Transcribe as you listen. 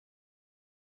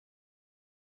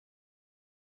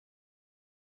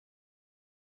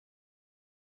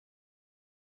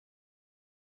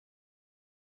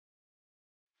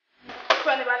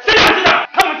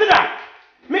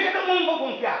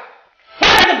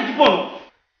the phone.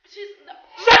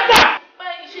 Shut up!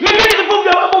 Make it the book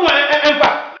and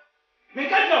back.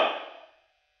 Make it no.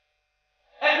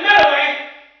 Mary!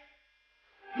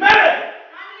 Mary!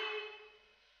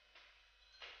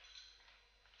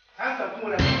 Answer to me.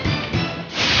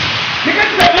 Make it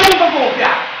the phone for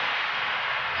you.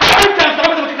 How many times have I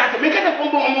said make it the phone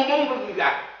for you? I don't know.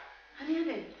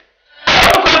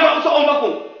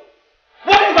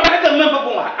 What is the member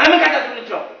for? I don't get that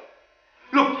job.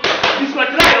 Look, this one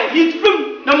try he's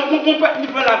film. No, no, if you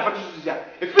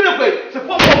look, it's a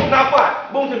phone now. Far,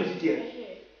 both of them is here.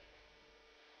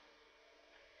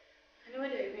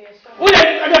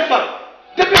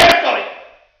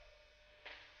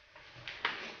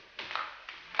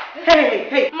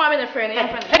 Hey, Mom and a friend.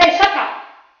 Hey, shut up.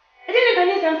 I didn't even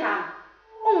need some time.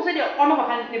 Oh, said your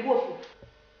honor and the wolf.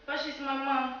 But she's my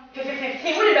mom.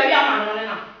 Hey, what did I am on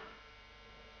now?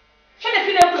 Should have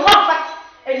been able to laugh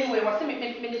anyway, what's the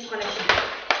minute connection?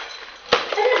 I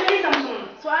didn't need something.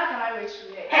 So how can I reach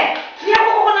you? Hey, you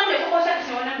have one of the questions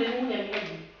on the moon and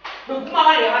baby. Look,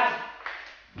 Mamma, you're happy.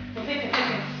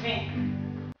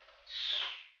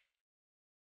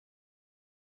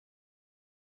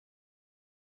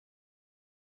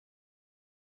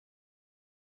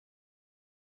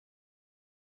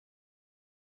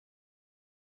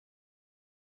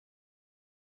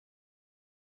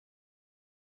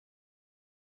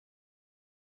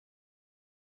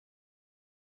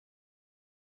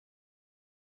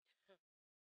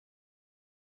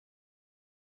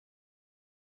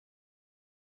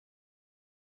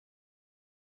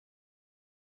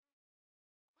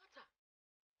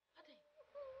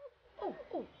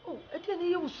 Oh, I didn't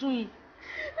hear you sweet.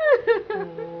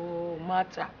 Oh,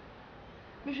 Mata.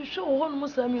 We should show one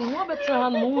most of me one better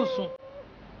hand Musu.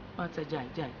 Mata, Jai,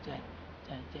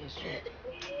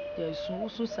 there's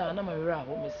so sad. I'm a rare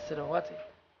home, Mr. What?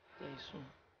 There's soon.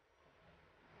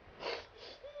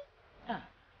 Ah,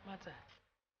 Mata.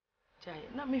 Jai,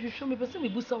 now me show me, but some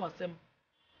busa was them.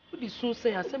 Would you soon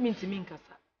say, I sent me to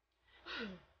Nkansah?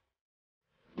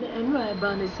 And right,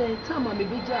 Barney say, Time I may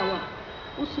be Jawa.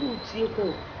 Usu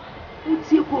utieko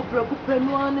brabo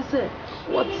panu an say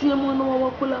what tiemo no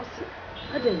wa collapse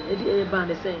aden e ba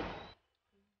ne say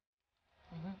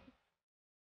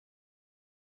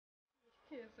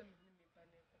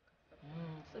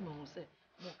say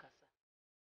mo kasa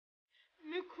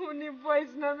Me kuni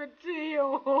voice na me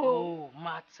tio. Oh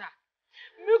Mata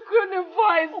me kuni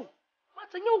voice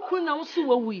Mata nyo kun na wo so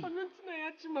wawi Antina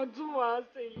ya chimaduma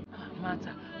say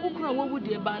Mata ukura wawu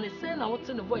de ba ne say na what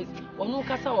the voice onu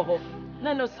kasa wo ho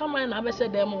na no someone na be share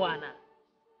dem wana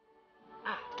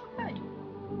ah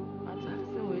Mata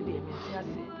say we dey me ti ase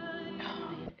we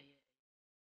dey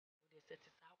set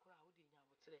sa akura wo dey nya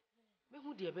wotre me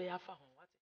hu de be ya fa ho what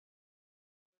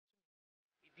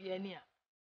bibi ani a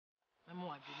me mo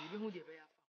adwe be hu de be ya fa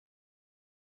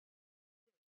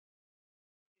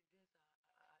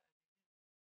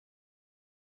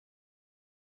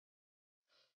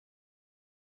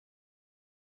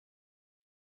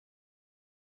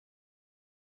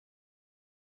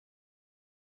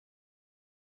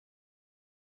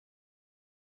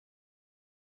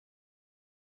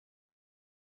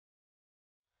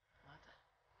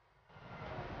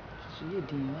you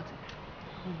doing what?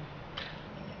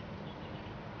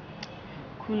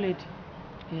 Cool lady.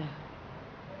 Yeah.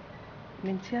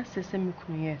 Mentia says me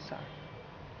kunu yes sir.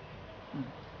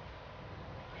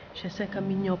 She said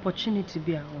come opportunity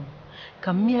be a home.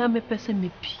 Come me me person me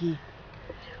pie.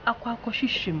 Akwa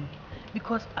hwehwem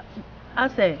because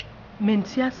as a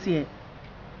mentia say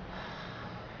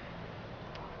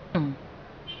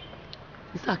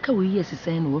It's a couple years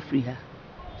saying we free her.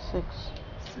 6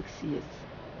 years.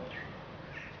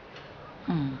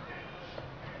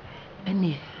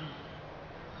 Any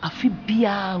afi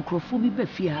bia nkrofo bi ba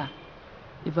fi ha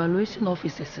evaluation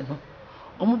officers no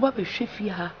omo ba be hwe fi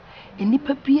ha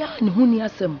enipa bia ne ho ni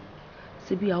asem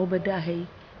se bia wo beda ha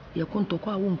ye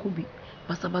kontoko a wo nko bi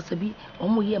basabasa bi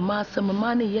omo ye ma asem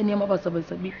ma na ye ne ma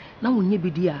basabasa bi na wonye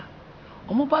bi dia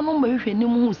omo ba no ma hwe ne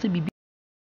mu se bibi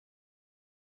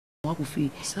wa ko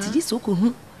fi ti so ko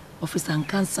hu officer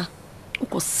Nkansah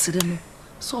uko sire no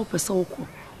so opese uko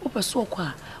opese uko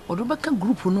a odo beka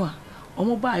group no a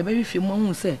omo ba e ba hwehwe mu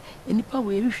hu se enipa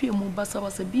we hwehwe mu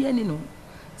basabasa bi ani no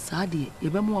saa de ye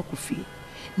be mu akofi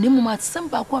ne mu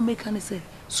matsamba kwa meka ne se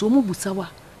so mu busawa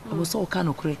abo so ka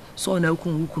no kure so na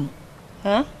akun wukunu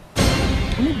ha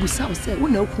mu busawa se wo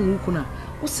na akun wukunu a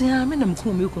wo se ha me na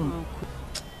mkun mekun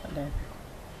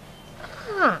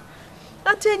ha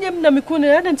atenyem na mekun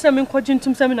na den tena me nkwaje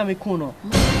ntum se me na mekun no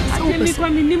atemi kwa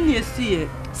me nim ne esie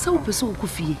se wo pese wo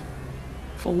kofie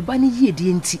fo wo ba ne yie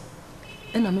die nti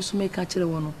na me so meka kire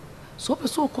wo no So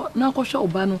so na ko hwe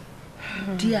oba no.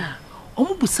 Dia,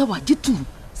 omo busa wa jitu.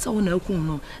 Sa wona ku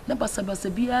no. Na basa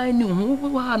bia ni ho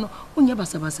wa no. Onya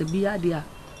basa bia dia.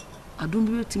 Adom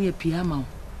bi betimi apia ma wo.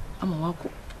 Ama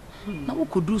wako. Na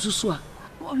wokodu susu a.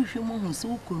 Wo hwehwe mo ho se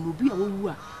wokono obi a wowu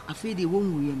a afi de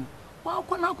wonwu ye no.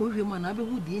 Wako na ko hwehwe ma na be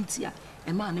hu de nti a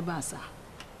e ma ne basa.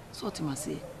 So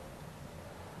timase.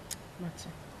 Mate.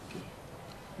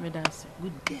 Me dance.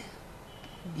 Good girl.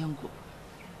 Yango.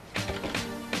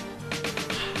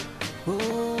 Whoa.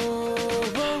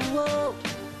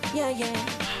 Yeah.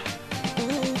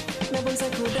 Me bonsa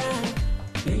kuda.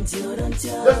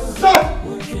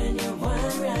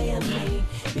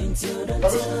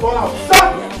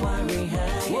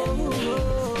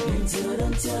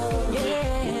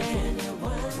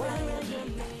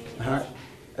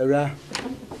 Era.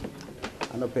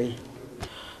 Anope.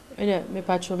 Me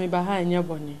patcho me behind nya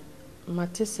boni.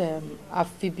 Mate se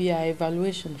afibia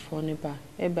evaluation for ne ba.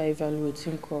 E ba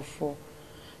evaluating call for.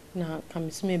 Na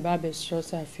kamis me ba be sure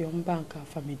say film bank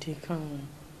family kan.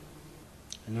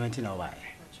 No anti na why.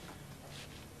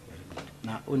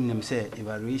 Na onnem say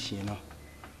evaluation no.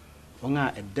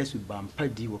 Onga e desu bampa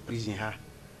di wo prison ha.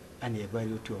 And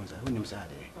evaluate to ons. Onnem say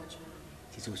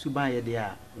ade. So suban ye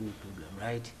there any problem,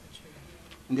 right?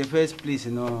 In the first place,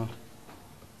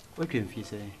 what can you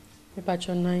say? About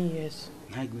your 9 years.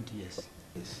 9 good years.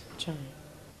 Yes. Chai.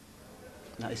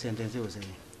 Now, a sentence was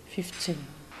 15.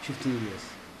 15 years.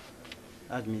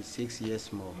 That means 6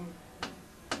 years more.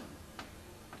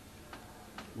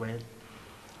 Well,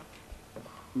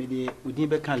 maybe we didn't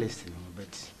be careless,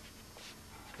 but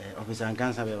Officer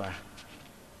Nkansah,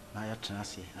 now you're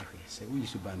transfer. So we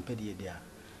used to ban petty there.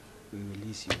 We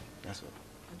release you. That's all.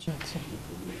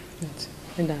 That's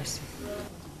and that's it.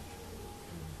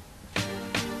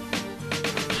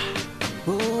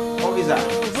 Officer.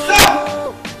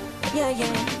 Sir! Yeah.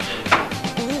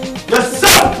 Yes, sir!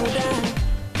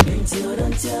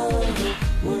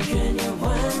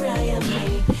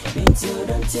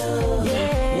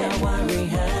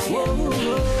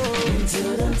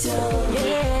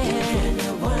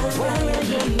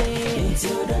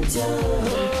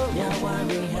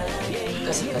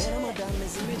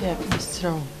 Yeah,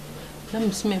 strong. Let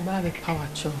me smell baby power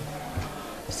show.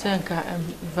 Sanka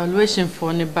evaluation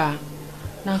for ne ba.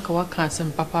 Na ka waka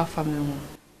sem papa family.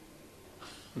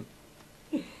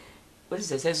 What is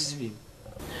the Ces Films?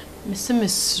 Mr.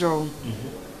 Strong.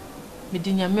 Me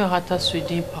dinya me hata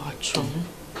sweden power show.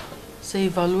 Say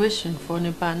evaluation for ne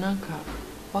ba na ka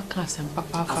waka sem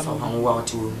papa family.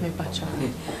 Me bacha.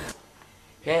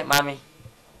 Hey, mommy.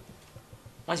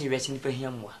 Once you waiting for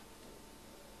him,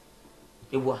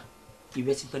 you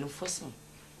waiting for no first.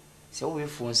 So we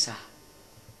phone, sir.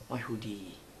 Why would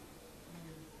he?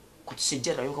 Could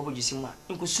suggest I will you see ma?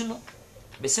 You could sooner.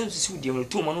 The sense is with you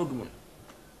 2 months.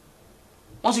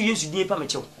 Once you use the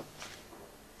permission.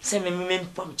 Send me men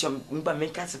permission, but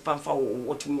make us a fan for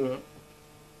what we want.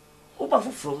 Over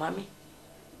from mammy.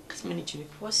 Cause many to be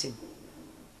person.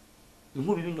 You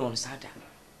move in on Saturday.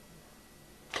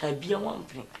 Can be a one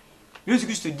thing. You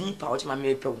used to deep out my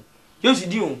maple. You used to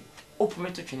do open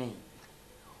me to training.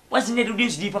 What's the need to do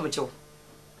deep amateur?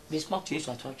 Be smart to use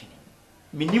what talking.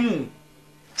 Minimum.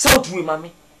 So to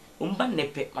mammy.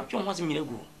 Nepe, my chum was a minute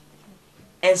ago.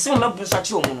 And some love to such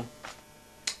your mono.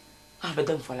 I've been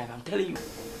done for life, I'm telling you.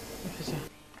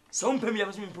 Some pay me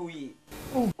employee.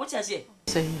 What I say?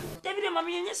 Say, David and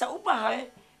Mammy, yes, I open her.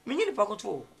 Mini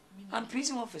Pacoto. I'm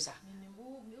prison officer.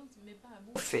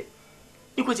 Fit.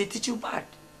 You could teach you bad.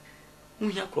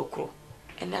 We are crow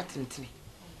and nothing to me.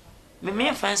 Me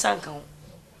may find some count.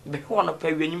 Be one of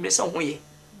pay when you miss some way.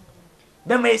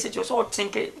 Then may say you're so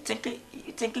think a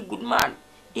good man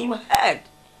in your head.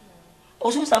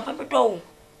 Also, some paper dough.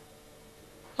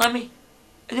 Mammy,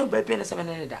 I don't buy pennies of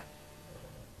another.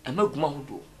 I'm not good who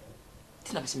do.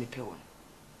 Didn't have seen me pay one.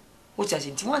 What I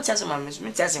said, one chance of my miss,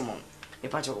 me chasing one. A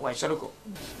patch of white shall go.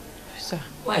 sir.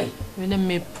 Why? We never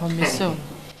made promise.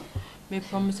 Me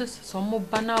promises some more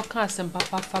banal cars and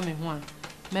papa family one.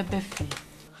 Me befi.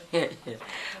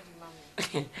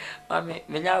 Mammy,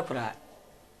 me now for that.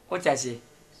 What I say?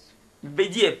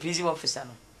 Be a prison officer.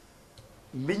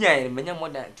 Be more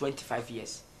than 25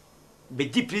 years. Be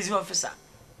prison officer.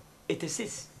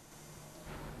 86.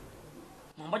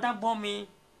 My mother born me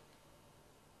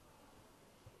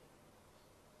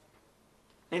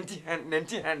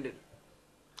 1900.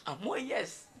 I'm more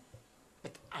yes,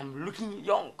 but I'm looking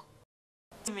young.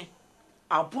 Me,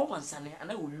 I'll pour one son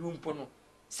and I will you pono.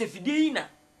 Sefidina,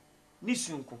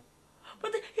 Nisunko.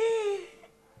 But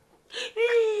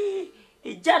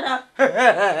Jana,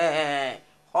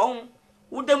 home,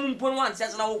 would the moon pon one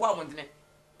says now 1 minute.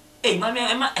 Hey, mammy,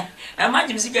 I'm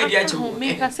just going to go.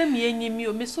 Me, I say me and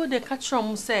you, me so the catch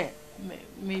from say,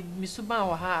 me Suban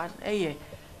or hard, eh?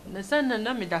 The son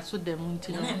and me that's what the moon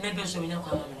to never so in a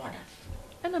common order.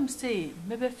 And I'm saying,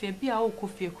 maybe if you be our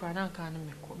coffee, cry, I can't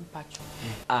make patch.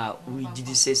 Ah, we did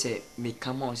say, me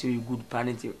come on, so you good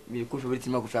parenting, me cook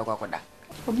everything of Aquacoda.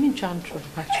 For me, Chantro,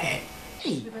 patch.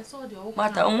 Hey,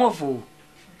 Mata, I'm awful.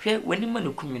 When you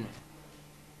man come in,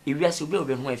 if you are so well,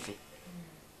 then wife.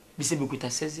 Bisebukuta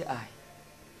says I.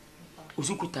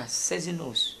 Usukuta says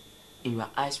nose in your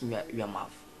eyes, your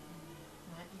mouth.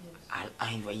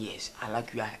 Yes, I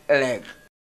like your leg.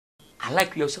 I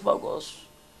like your esophagus.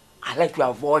 I like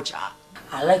your vulture.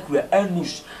 I like your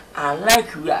anus. I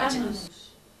like your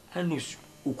anus.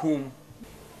 Ukum.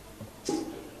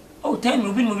 Oh, tell me,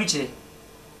 you've been rich.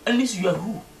 Anus, you are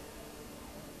who?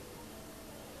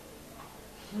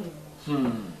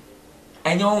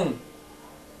 And your own.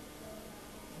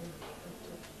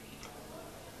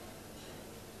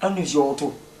 Anus, your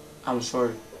auto. I'm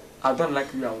sorry. I don't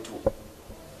like your auto.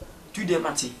 Today,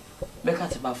 Matty, make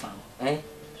out about farm, eh?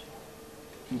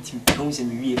 Intim comes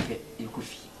and we pay in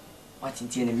coffee. What in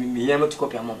tea and me, I'm not to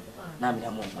copy a mom. Now, me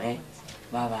a mom, eh?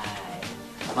 Bye bye.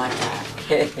 Bye.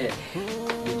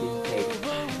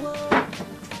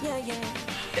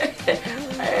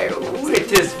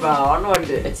 It is found on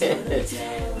the say,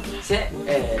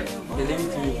 the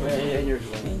link to me.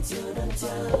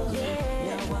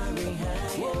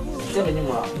 Tell me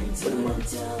more for the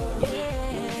month.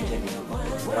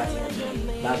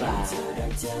 Bye bye.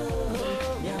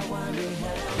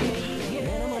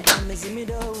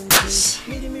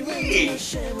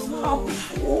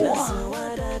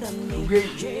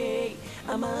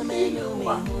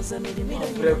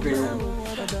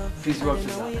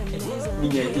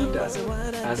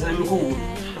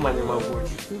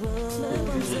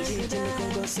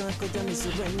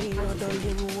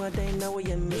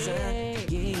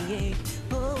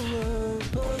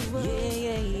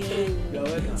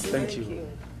 Thank you.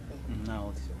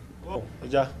 Now,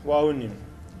 Oja, wow,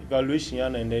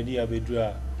 evaluation and idea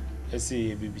bedra.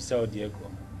 Say, baby, saw the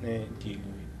echo.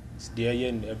 They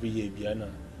are every year, Biana,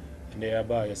 and they are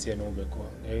by a say no beco.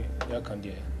 Akan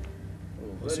Twi.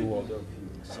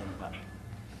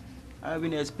 I've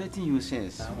been expecting you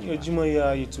since. You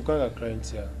Jumaya, you took a client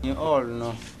here. You all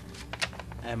know.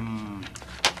 I've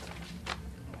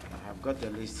got a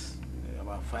list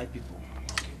about 5 people.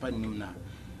 But now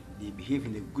they behave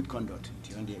in a good conduct.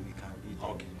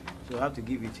 Okay. So I have to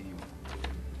give it to you.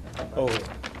 Oh,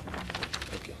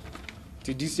 okay.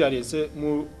 To this year, they say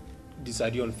more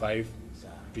decided on 5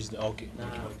 prisoners. Okay.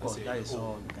 Of course, that is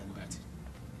all we can get.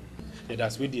 Yeah,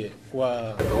 that's with you.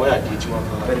 Wow.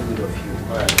 Very good of you.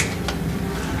 All right.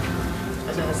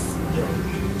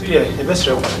 Yeah, the best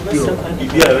one.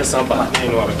 If you are a sample, you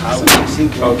know,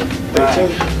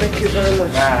 thank you very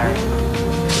much. Bye.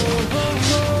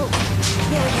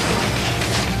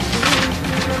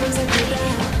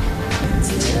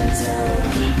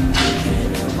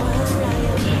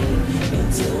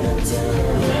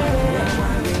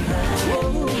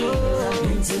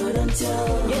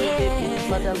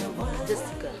 Madam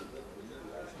Jessica.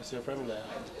 It's your friend,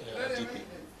 DP.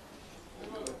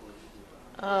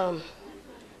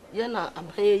 Yana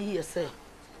abaye yi say.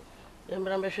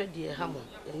 Yembra mehwe de ha mo,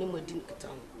 eni modi nkita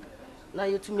ho. Na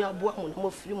yetumi aboa mo na mo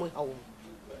firi mo hawo.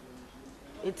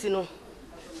 Eti no,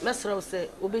 mesra wo say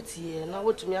obetie na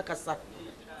wotumi akasa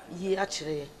yi a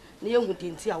kire. Na yehu de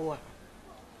nti awo a.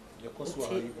 Yekoso a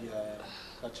bia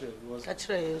ka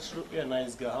kire nsu. You are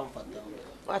nice guy, am fata.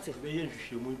 What if be yen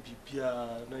hwehwemu bibia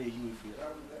na ye yi ofi.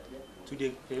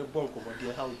 Today e bon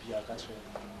komode how bia ka kire.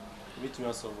 Betumi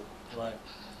aso why?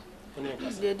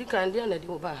 The Dikan Diana di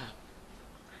Oba.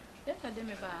 Then I dem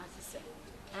about sister.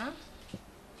 Huh?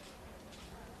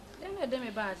 Then I dem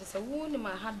about sister. Who ma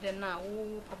have them now?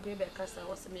 Who Papa Casa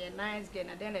was me a nice girl,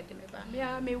 and then I dem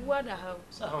about me. What a house.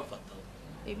 So how fata?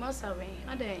 It must have been.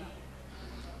 Adea.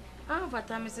 How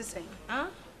fata, Mrs. Huh?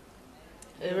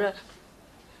 Era.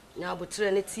 Now, but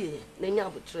train it here. Then you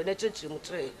have train a church in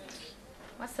Mutre.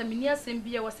 What's a minion same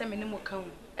beer was a minimum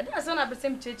count. And that's not the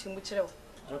same church in which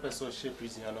I person shape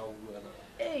prison and all.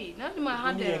 Hey, not my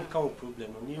hand. Count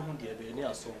problem. Only who the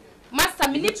near so. Master,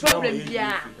 me need problem,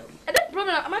 yeah. And that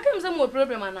problem, I make some more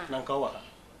problem, Anna. Nankawa.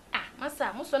 Ah,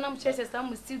 Master, most of them chases,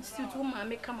 some still to my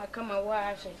make come and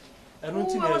wash. I don't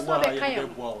think I was not a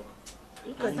wow.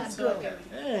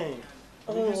 Hey.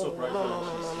 Oh,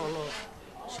 no.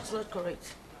 She's not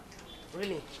correct.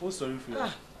 Really? Oh, sorry for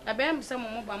you. I bet some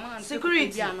more by man.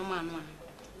 Security. No man.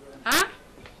 Huh?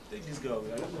 Take this girl.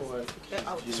 I don't know why. Get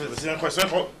out.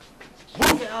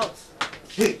 Move out.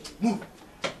 Hey, move.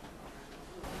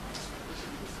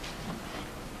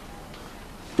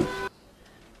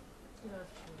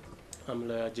 I'm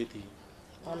Lawyer JT.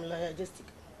 I'm Lawyer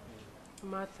Jessica.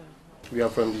 Martha. We are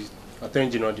from the Attorney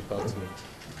General Department.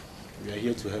 We are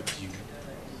here to help you,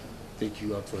 take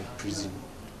you out from prison.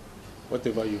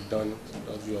 Whatever you've done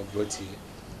that you have brought here,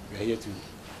 we are here to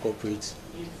cooperate,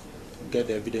 get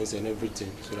the evidence and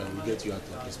everything so that we get you out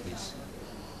of this place.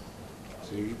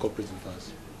 So you cooperate with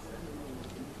us.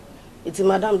 It's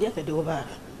Madam Dear the over.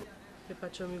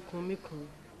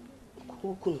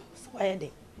 Cool. Why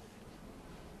they?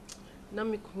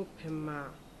 Namikopema.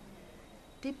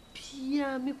 The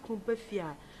pia me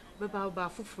compafia, Baba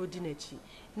Bafufro Dinechi.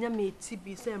 Nyame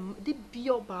Tibi Sam, the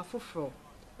Bio Bafufro.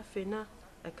 Afena,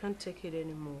 I can't take it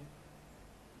anymore.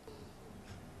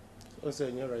 Also,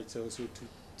 you're right, also to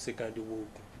second the work.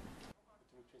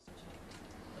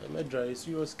 I'm a dry,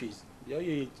 serious case. Yeah,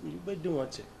 you better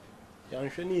watch it. You're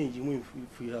shiny, you win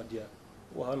free Adea.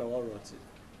 What an hour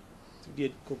to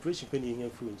get cooperation penny in your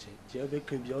French. You have a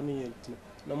can be only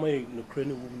no more no crane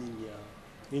woman in here.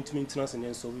 Into maintenance and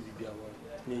then so we be our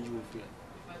near you will fear.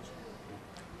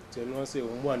 Tell no one say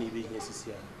one evening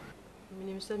necessary.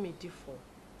 Minimum me differ.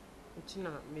 It's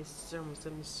not Miss Sam,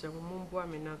 Mumboa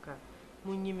Menaka,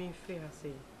 Munimi fair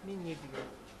say, Mini.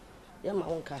 Yeah, my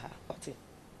own car, what it?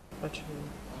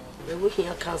 We're working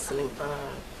at counseling.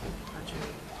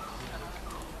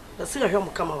 The singer home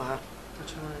come over.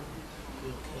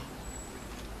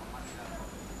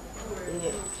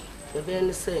 Okay. The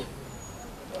baby say,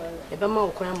 if I'm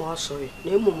more crime or sorry,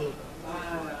 no more.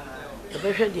 The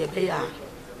baby, dear, they are.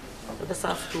 The best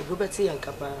after Roberty and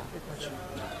Capara.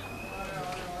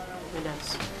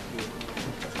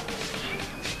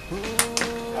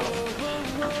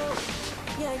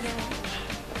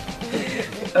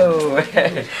 Oh,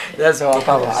 that's all.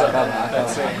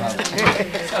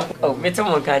 Oh, me too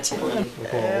much catch.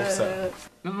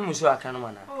 So I can't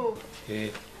man.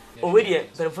 Oh, wait here,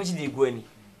 but unfortunately, go any.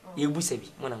 You will say,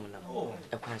 Mona.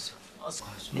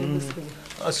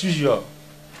 As usual,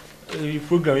 the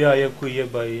program here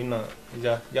by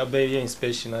your baby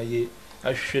inspection.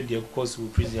 I should the course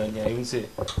with prison. I even say,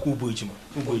 Ubujima.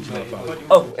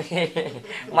 Oh,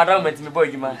 Madam, let me boy,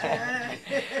 you man.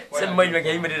 Somebody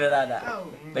gave me the radar.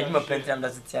 But you are plenty under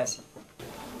the chassis.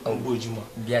 Oh, Bujima.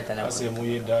 Biatana, I say,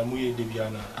 Muye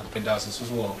Debiana, and Pendas as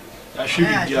well. I should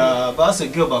be a bass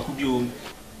girl, but could you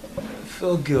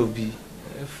feel girl be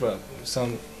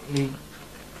some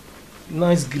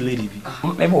nice lady be?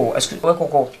 Memo, I should work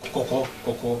Coco.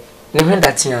 Never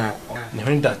that here.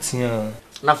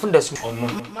 Nothing that's on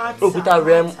Okuta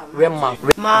Rem, and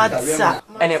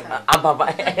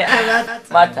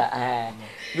Mata.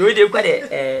 You will do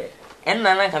quite and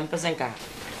Nana can Pesanka.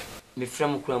 Me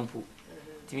from Crumpo.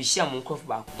 To be sure, Munkoff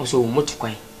back. Also,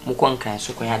 Motuquai, Mukonka,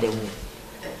 so I had a woman.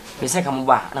 Pesaka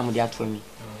Muba, and I'm there for me.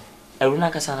 I will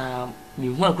not casana me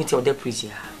one quit your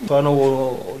deputy. So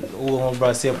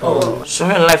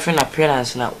her life and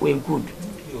appearance now we're good.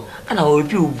 And I will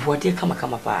be what they come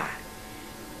up.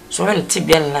 So when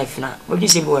Tibian life now, what you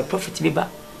say boy profit be back.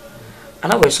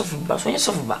 And I will suffer back, so you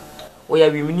suffer back. We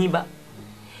are with back.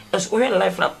 As when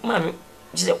life now, mammy,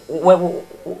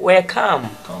 where come?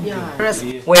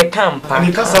 Where come?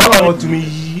 And Nkansah want to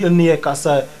me near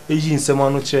Nkansah, aging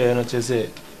someone chair and say,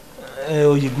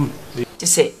 oh, you good. To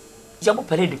say, Jabo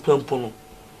parade the plumpono,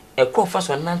 a call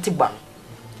fast on Nanti Ban.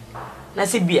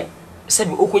 Nancy beer, said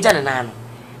Okujan and Nano,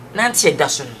 Nancy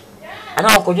Dasson, and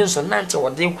our Johnson Nancy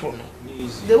what they call.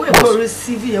 The way we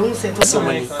receive your own set of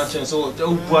somebody. So,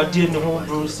 what did the whole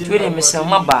Bruce? Really, Miss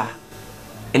Maba,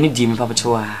 any demon Papa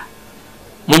Twi.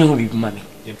 Money will be mammy.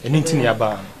 Anything near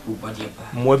bar.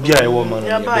 More be a woman.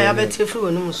 I bet you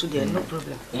flew no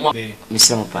problem.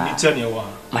 Miss Mapa, tell you what,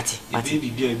 Matty,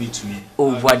 be to me.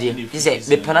 Oh, what dear, he said,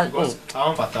 the panel.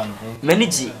 Many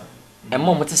G, a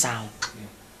moment sound.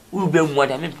 We'll be more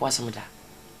than me, Possum.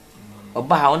 Or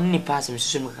by only passing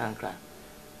Swim can cry.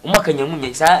 Makan your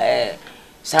moon, sir,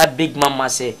 big mamma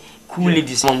say, cool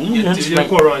ladies,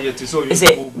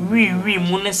 say, we,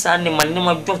 Moon Sunday, my name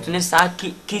of Doctor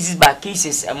kisses by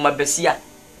kisses, and my Bessia,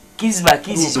 kisses by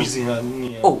kisses.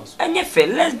 Oh, and yet,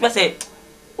 let's say,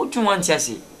 what you want,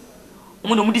 Chassis?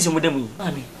 Moody, some of them,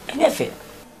 mammy, and yet,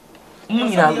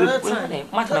 Moon,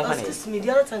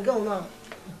 go now.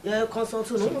 Yeah, consult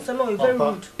to no, very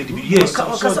rude. Yes,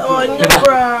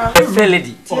 fair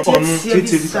lady. I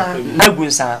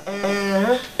will, sir.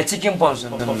 A chicken bones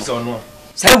on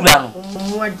Saguano.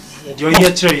 You're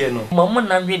here, Cherry. Mamma,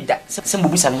 I read that. Some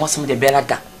books and what's the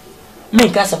Bellata.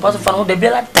 Make us a part of the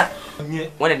Bellata.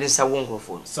 When it is a wonderful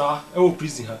phone, sir. I will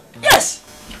please her. Yes,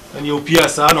 and your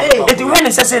Pierce, I know it when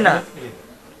it's a sinner.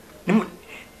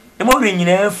 The more in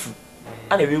F,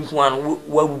 and a wink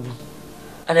one,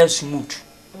 and a smooth.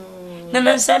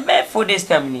 na say be for this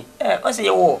time ni o say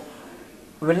you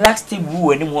relax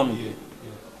table ani ho no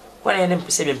when I am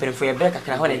say be for your break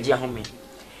akra ho na dia ho me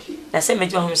na say me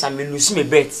dia ho say me lose me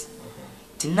bet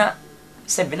tina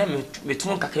say be na me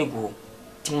tun kakra go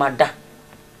ti mada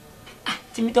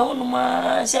ti mi da ho no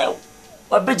ma say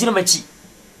o be gina machi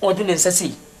o de nsa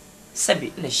sei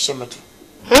sabe na shemato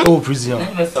oh prison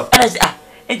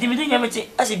enti mi de nyameti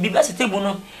ase bibi ase table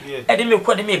no e de me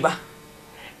ko de me ba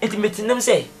enti metinam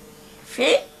say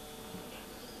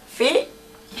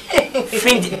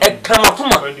Find a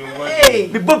Kamakuma.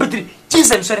 The Bobby,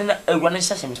 Jesus, sorry, one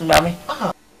session to Mammy.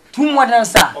 2 more than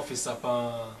sir. Officer,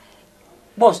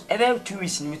 boss, about 2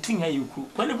 weeks in between you could.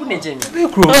 When you put a Jamie,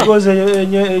 was a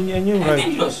new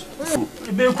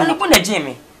right. When a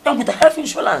Jamie, don't put a half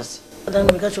insurance.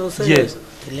 Yes,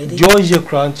 Georgia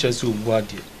Crown Chesu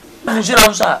body.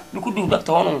 Insurance, sir, you could do that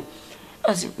on.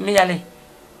 As merely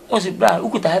was it bra who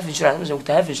could have insurance, would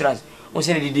have insurance, was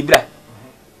any debra.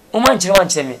 O man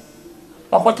chire me.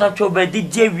 Wakota twa ba di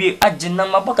jewie agena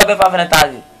maboka be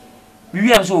 500,000.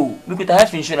 We am so we could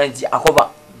have insurance akoba.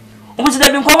 O mo se da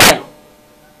bi nkoba.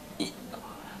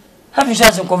 Have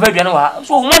insurance nkoba bia na wa.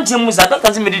 So o man chire sa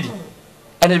doctor se me didi.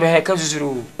 Ene be he ka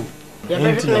susuru. Ya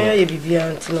be na ya bibia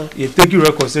antino. You take your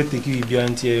record say take you bibia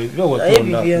antie. We what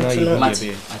on na you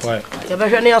be. Why? Ya be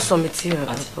hwe na ya submit here.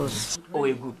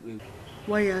 Oh good.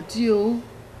 Why adio?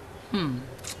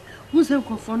 Who's a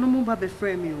conform no ba be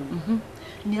frame you?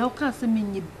 Ni o ka se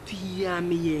menye bia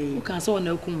me ye. O ka se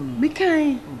wona kun. Me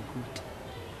kan.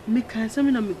 Me kan se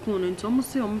me na me kun no nti o mo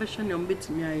se o mo be hwe ne o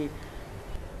betimi aye.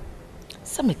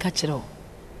 Se me ka kire o.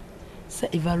 Se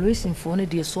evaluation for no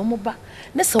de so mo ba.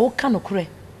 Ne se wo ka no kore.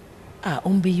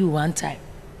 On be you one time.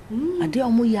 Adea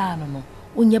o mo ya no.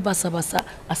 Onye basa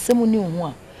asem ni ho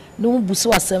a. Ne wo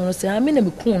buso asem no se me na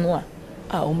me kun no a.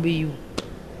 On be you.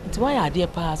 Nti wa ya Adea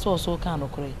pa so ka no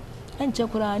kore. Enche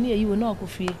kura na yi wo na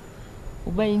akofie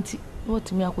obayi nti no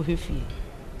timi akofie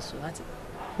so ati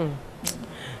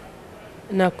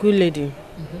na cool lady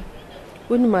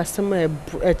woni ma sama e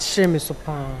kire me so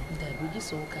pa da buji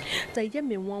so ka ta ye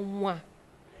me wanwa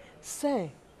say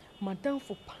madam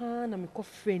fo pa na me ko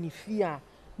frɛ ni fie a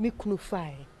me kunu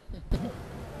fae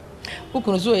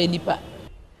ukunu so e nipa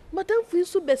madam fo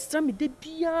so be stra me de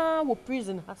bia wo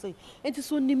prison ha say enti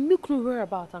so ni me kunu hear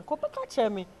about an ko pa ka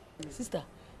kire me sister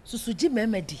susuji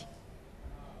memedi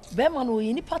bema no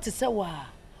yini party se wa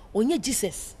onye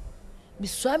Jesus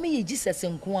biswami ye Jesus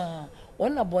nko a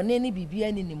wona bone ni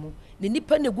bibia ni nimu ne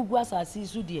nipa na gugu asase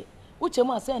su de uche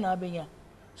mu ase na abenya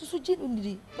susuji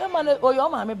ndidi bema no oyo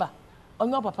ma me ba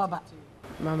onyo papa ba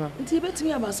mama nti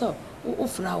betimi abasa o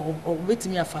fra o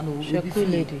betimi afa no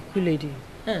cool lady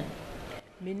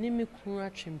me ni me kun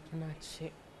atwempna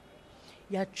che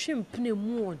ya twempna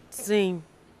mu odzen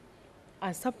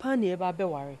asapa na eba be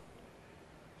ware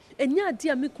enya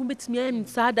ade a me kun betimi am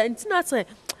sada ntina say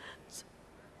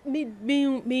me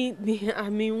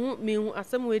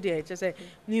asem we dey che say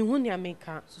me hu ne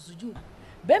ameka susuju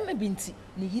bema binti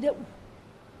ne yire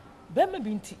bema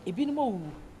binti ebi no wu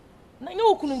na nya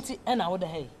okunu nti e na wo da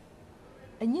hey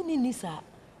enyi ni nisa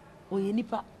oye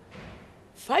nipa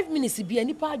 5 minutes bi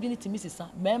nipa adwene timi sisa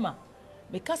bema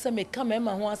me kasa me ka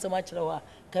mema ho asem a kire wa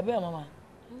ka be mama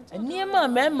niema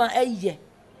mema eye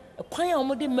kwan a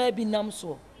omode ma bi nam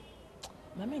so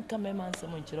mama nka mema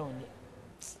ansem nkire woni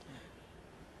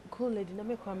cool lady na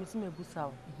me kwa me se mebusa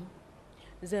wo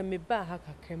ze me ba ha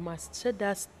kakre master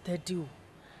that study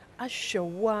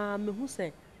ahwewa me hu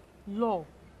se law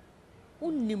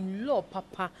unim law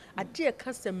papa ade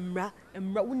ka se mra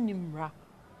unim mra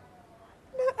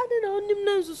na ade na unim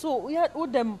na so ya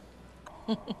odem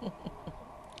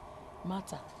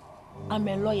mata I'm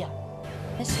a lawyer.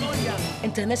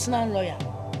 International lawyer.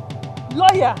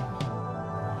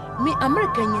 Me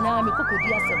American nyina me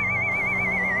kokodi asem.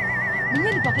 Me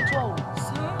nyedi paketo awo.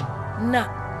 Na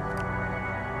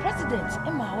president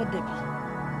e ma order bi.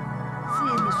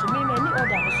 See ni so me ni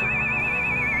order so.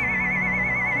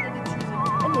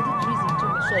 And the treason to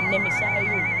me so na me say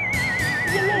yo.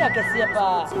 Ye lawyer kase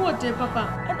pa. See what dey papa.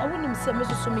 And I wouldn't say me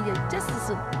so me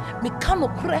justice me kan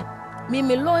okure. Me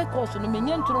lawyer course no me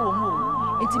nyantro wo mu.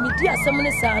 Enti me di asem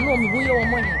ne saa na o me hu ye wo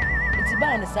mo he. Enti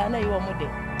ba ne saa na ye wo mo de.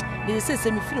 They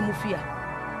say me firi mu fia.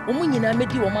 O mu nyina me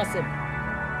di wo ma asem.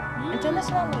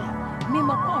 International lawyer. Me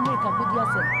ma ko America ko di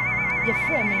asem. Ye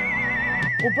frɛ me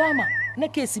Obama na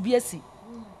case bi asi.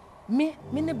 Me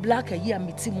ne black ayi a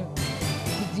meti mu.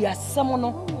 Me di asem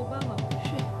no.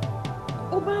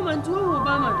 Obama ntu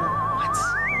Obama da. What?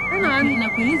 Na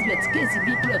Queen Elizabeth case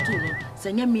bi kula to no.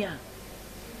 Senya me a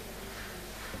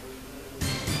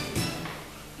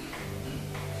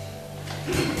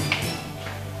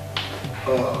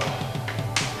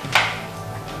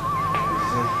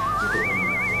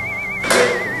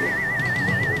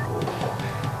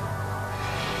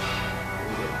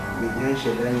Now,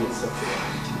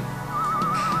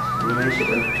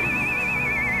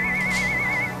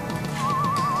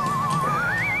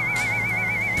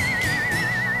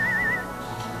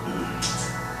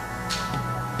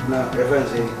 everyone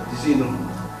say, this is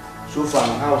so far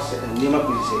house and near my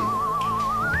place.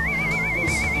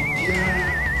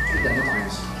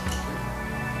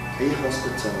 A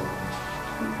hospital.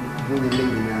 When they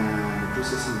live in a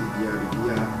processing the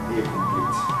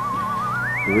complete.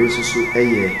 We so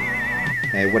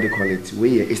what do you call it?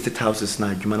 We estate houses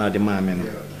now, you man the man,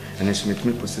 and as we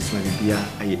make process my beer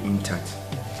intact.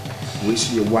 We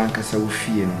see your one cassa of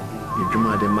fear, you dream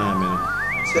of the man.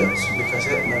 Because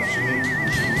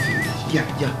yeah.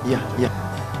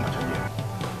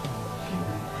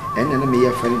 And then I may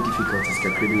have finding difficulties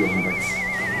can create your own bites.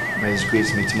 By His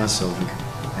grace, make myself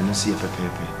and not see a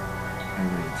paper.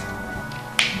 Right.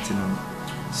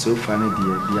 So funny,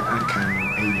 dear Akan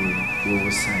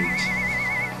over side.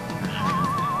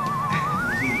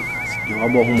 You are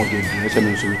more homogeneous, I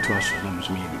mean, so we trust them,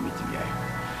 so we meet the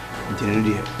until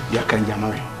the Akan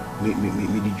Jamari, me,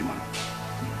 you.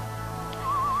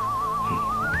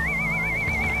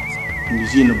 You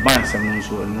see, no buy some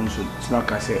so and so. It's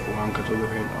not I say, one cut over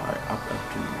head or up to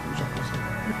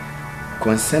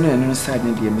concern and no side,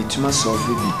 dear, me to myself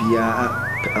will be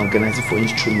organizing for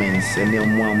instruments and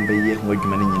then one bay, what you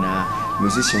manage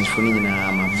musicians for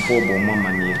my 4 bomb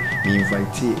money. Me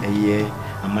invite a year,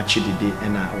 a match the day,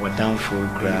 and I was down for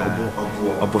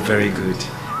a very good.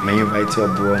 May invite your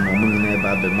boy, my woman,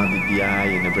 about the mother BI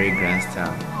in a very grand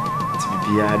style. To be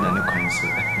beyond and a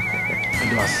concert.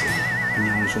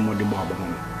 And so more the barber.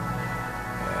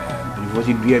 But what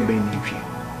it be a baby,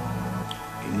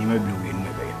 and never blew in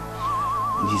my bed.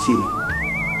 You see,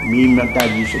 me, my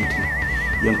dad, you something.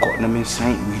 Young Cotton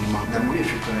sign with him.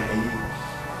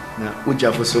 Now, would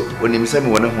you so when you say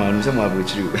one of one, someone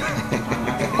with you?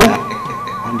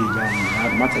 On the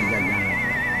young matter that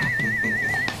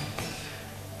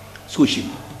so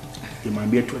she, it might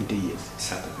be 20 years.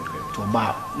 To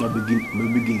about not begin a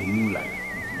new life.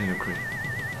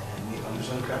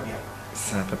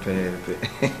 Saturday,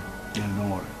 don't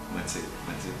worry. That's it.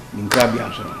 In Crabby,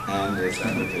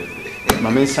 and my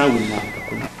main son will not.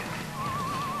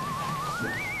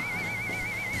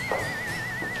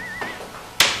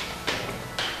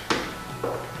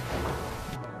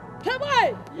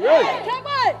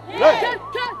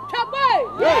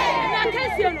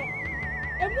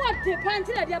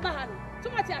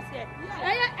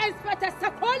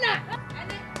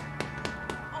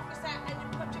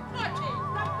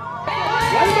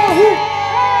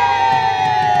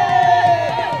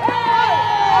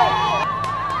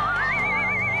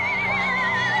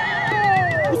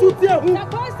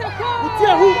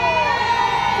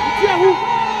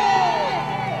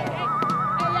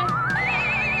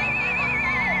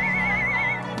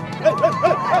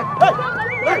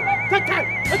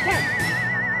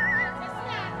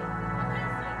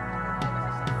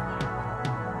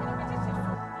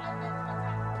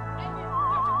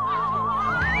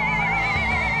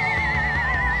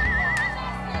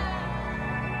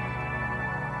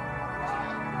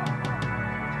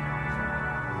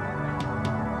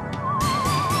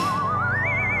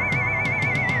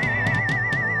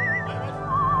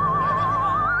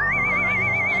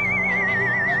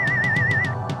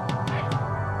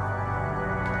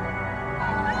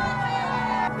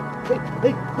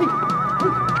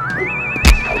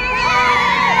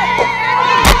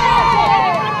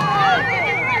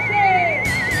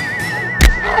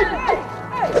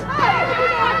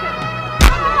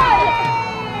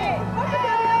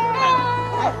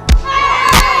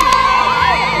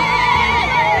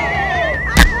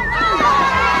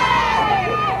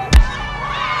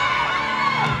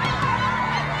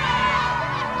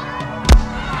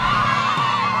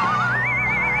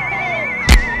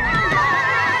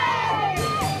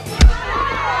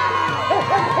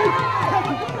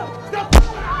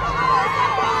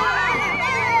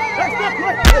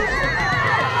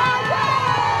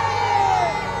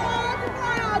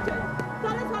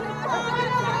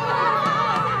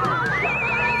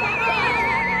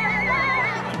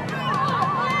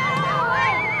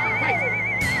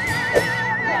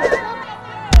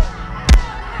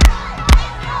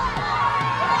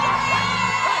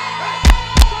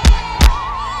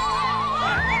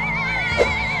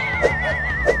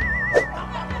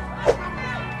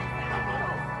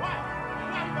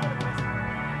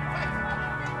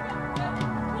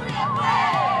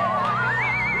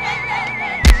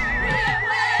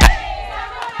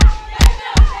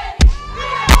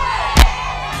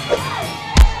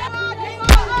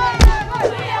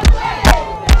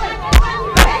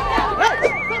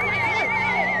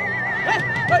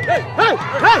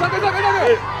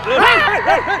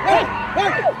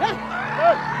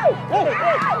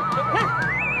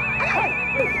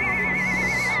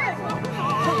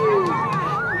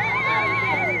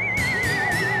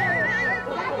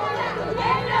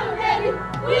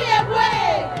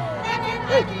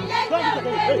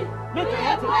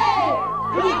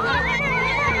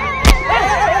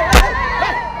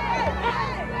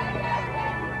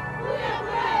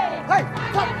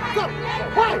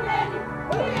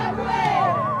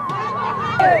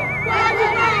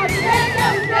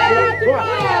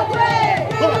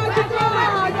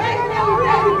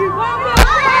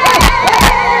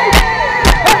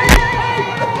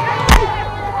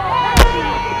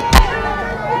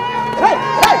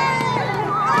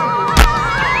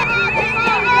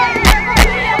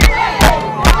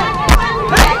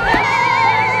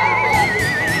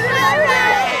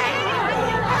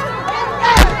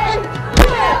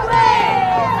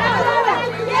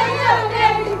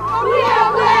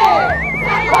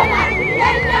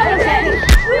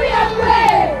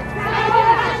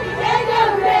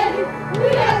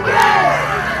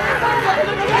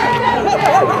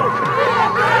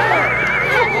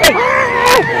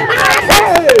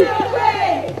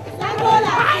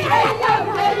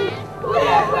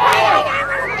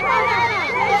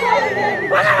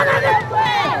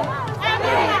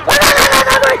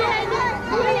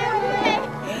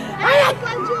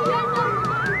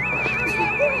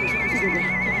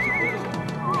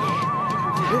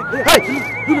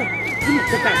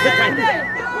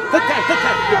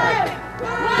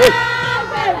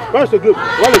 Where's the group?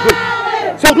 Where's the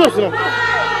group? So groups now.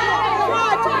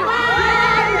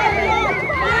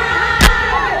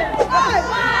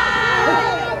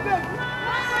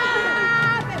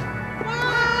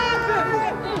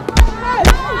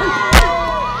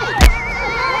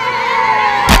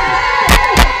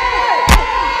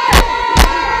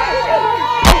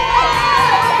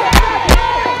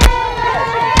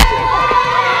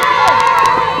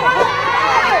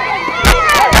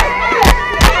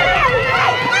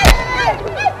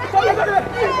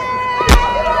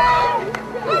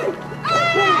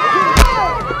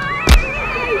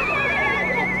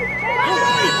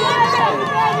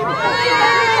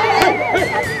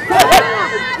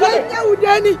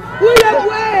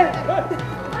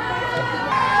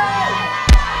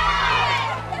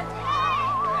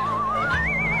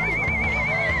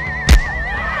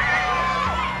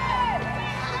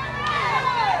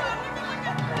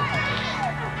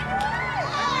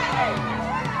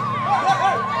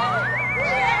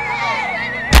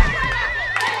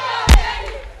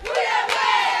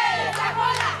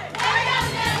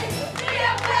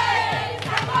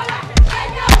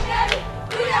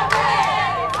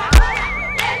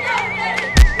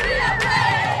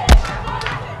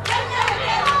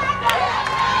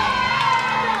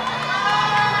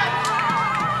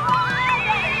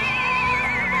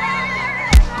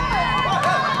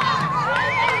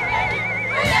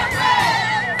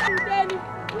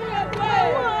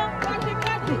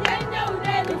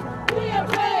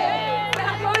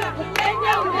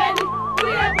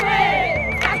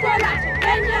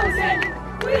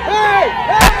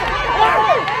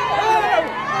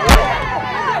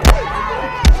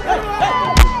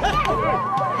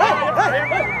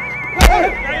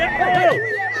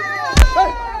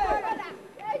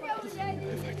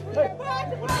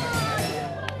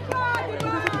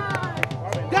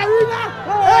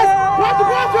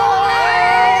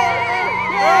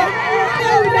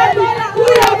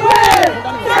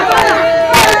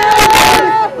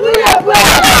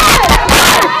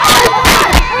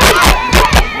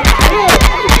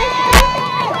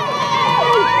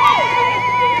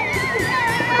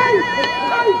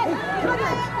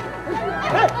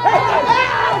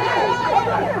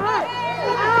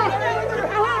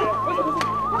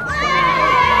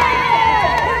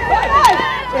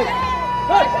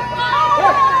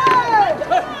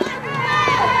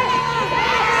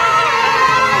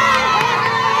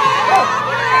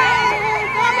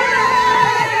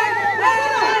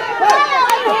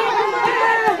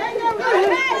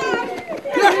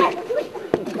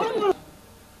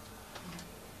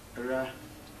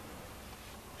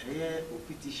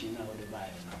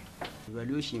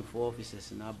 Evaluation for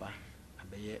officers na ba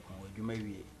abeye on adwuma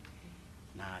wie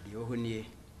na de ohnie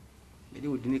me de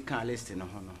odini kan list no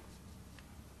ho no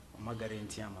o ma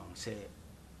guarantee am say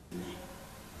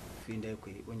finde ko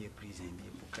onye prison bi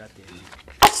bukate ni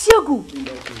Asiagu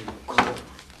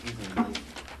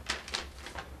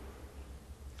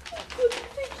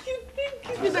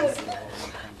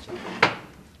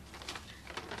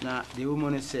now the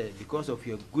woman said because of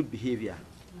your good behavior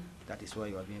that is why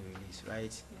you are being released,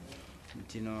 right?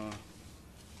 You know,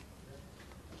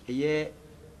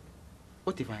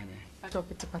 what if I talk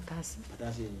to Patasi?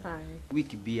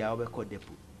 Week be our record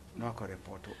depot, no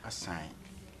report to assign.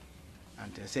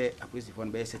 And to say, I wish if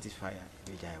one be satisfied,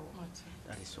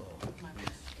 that is all.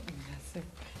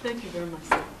 Thank you very much,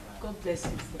 sir. God bless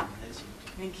you, sir.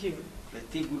 Thank you. Let's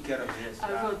take good care of this.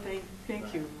 I will,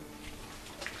 thank you.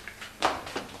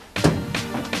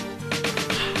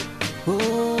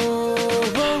 Whoa,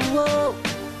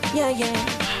 yeah, yeah.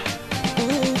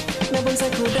 Never say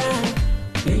could I.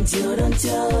 Into don't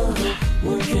tell.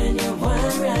 Won't you know why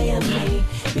I am me?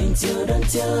 Into don't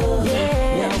tell.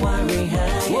 Yeah, worry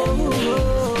high.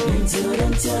 Into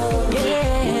don't tell.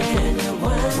 Yeah, won't you know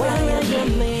why I am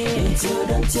me? Into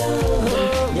don't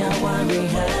tell. Yeah, worry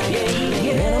high.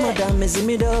 Yeah, madam is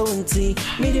me don't see.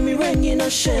 Me run you no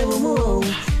share more.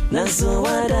 Naso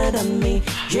wada me,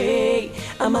 Jay.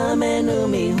 I'm a man who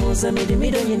me who's a midi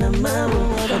in a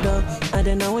mamma. I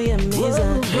don't know where I'm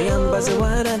missing. I am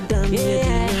Bazawada done.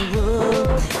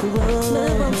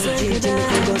 I'm saying,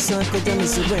 go so I could tell me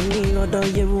so when you know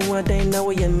you what I know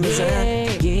where I'm missing.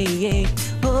 Yeah,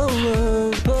 oh,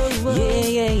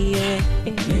 yeah.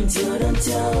 Into don't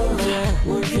tell,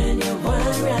 what can you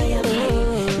worry? I am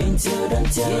into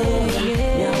don't tell,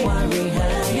 yeah, worry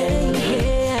high.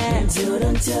 Into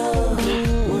don't tell,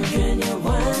 what can you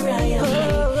worry? I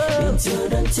am into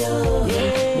don't tell,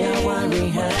 yeah, worry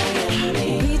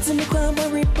high. Beats me kwa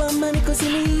worry pa money cause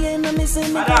me and I'm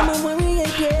missing me kwa worry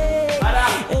again.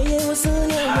 Hey, what's on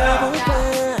your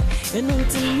and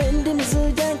until mending is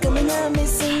soldier, coming out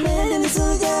missing mending is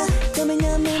soldier, coming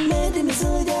out mending is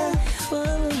soldier.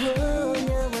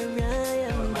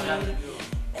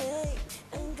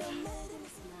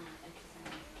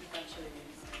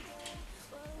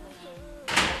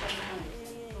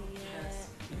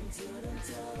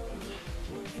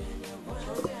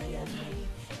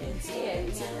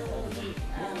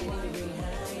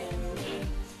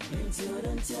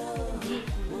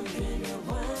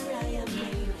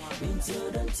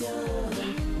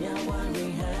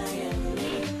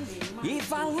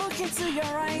 If I look into your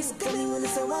eyes, coming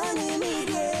with the one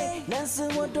immediate. That's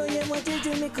what do you want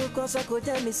to make a cause I could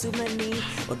tell me so many.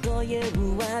 Or do you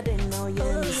want to know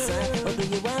your side? Or do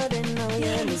you want to know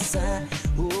your side?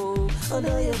 Oh, or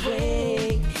do you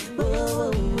break?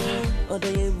 Oh, or do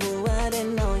you want to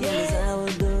know your side? Or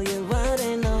do you want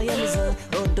to know your side?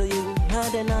 Or do you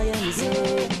want to know your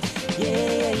side?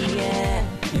 Yeah, yeah.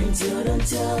 Into the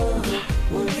toe,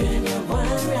 we're gonna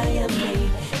want right me.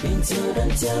 Into the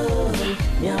toe,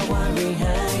 now worry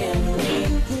high me.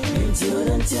 Into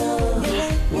the toe,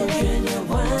 we're gonna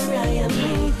want right me.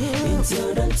 Into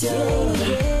the toe,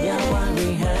 now worry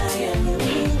high me.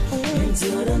 Into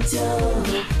the toe,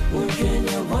 we're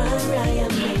gonna want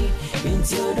right me.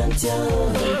 Into the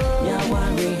toe, now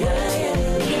worry high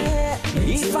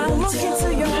me. If I look into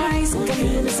your eyes, come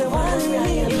in and say one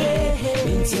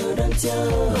into the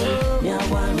toe, now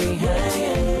worry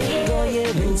high go you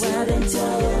into the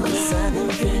toe, son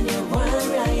of you want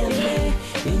right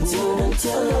into the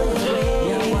toe,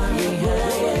 now worry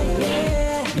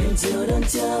high into the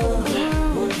toe,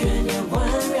 what can you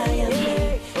want right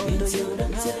into the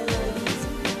toe?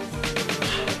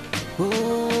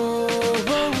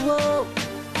 Whoa,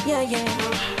 yeah,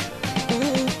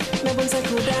 never say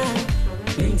could I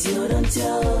into the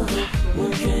toe,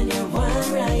 what can you want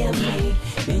right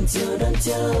into the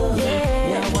toe,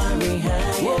 yeah, worry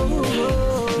high,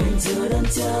 into the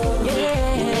toe,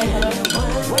 yeah,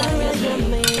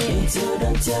 into the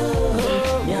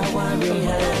toe, yeah, worry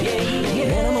high,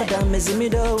 yeah, madam is me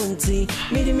don't see,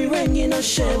 me run you no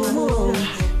shame more,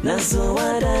 that's so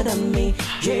what I me,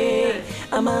 yeah,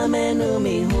 I'm a man who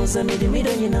me who's a me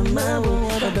don't you know my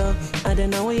word, I don't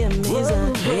know where you're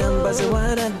missing, I am but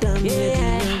what I done,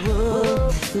 yeah.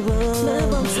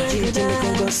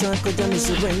 So could you miss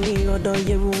when you do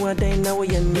you what they know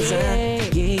you miss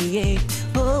yeah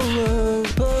oh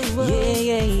yeah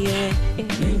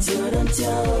into the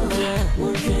toe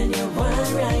what can you want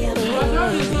right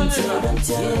into the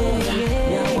toe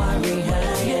yeah worry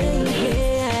high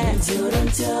into the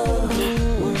toe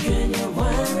what can you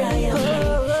want right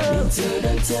into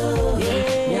the toe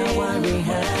yeah worry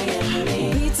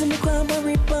high beats me kwa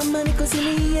worry pa money cause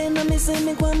me and I'm missing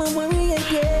me kwa worry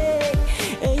yeah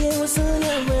was on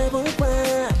your rebel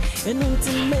part, and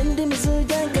until mending is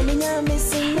soldier, coming out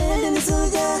missing mending is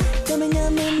soldier, coming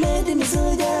out mending is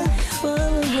soldier.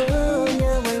 Oh,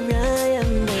 yeah, where I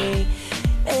am,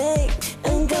 hey,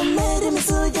 and come mending is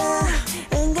soldier,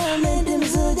 and come mending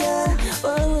is soldier.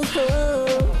 Oh,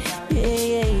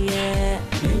 yeah,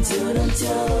 into the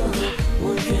toe,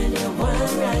 what can you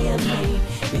want right me?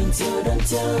 Into the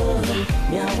toe,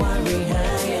 yeah, worry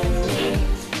high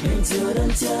into the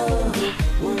toe.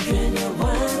 Can you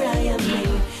want right me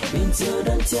into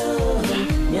the toe?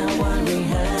 Yeah, worry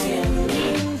high me.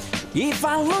 If I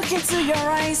look into your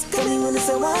eyes, coming with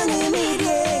the one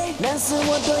immediate. That's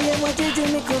what do you want to do?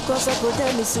 Me cause I could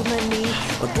tell me so many.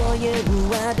 Or do you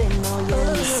want to know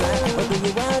your side? Or do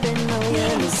you want to know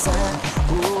your side?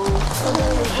 Oh, do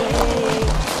you wait?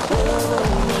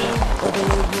 Or do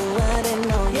you want to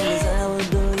know your side? Or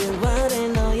do you want to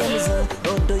know your side?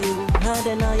 Or do you want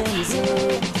to know your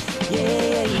side?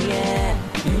 Yeah,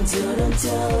 into the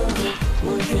toe,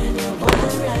 what can you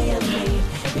want right me?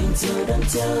 Into the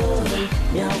toe,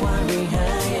 yeah, worry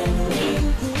high me.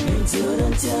 Into the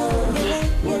toe,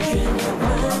 what can you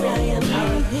want right me?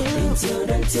 Into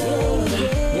the toe,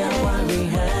 yeah, worry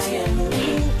high me.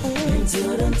 Into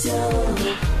the toe,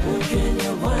 what can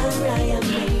you want right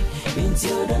me?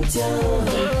 Into the toe,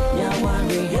 yeah,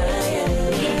 worry high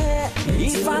me.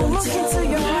 If I look into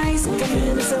your eyes, come in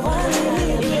and say one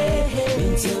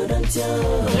into the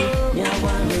toe, yeah,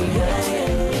 worry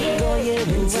high go you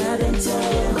into the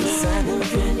toe, son of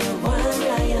you want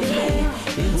right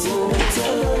into the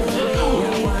toe,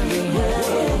 yeah, worry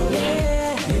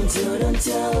high into the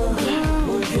toe,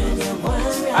 what can you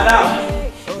want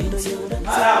right into the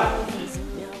toe.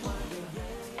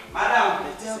 Madam,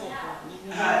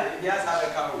 yes, I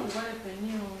will come.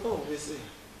 Oh, we see.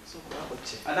 So,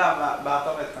 Madam, back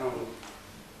up at town.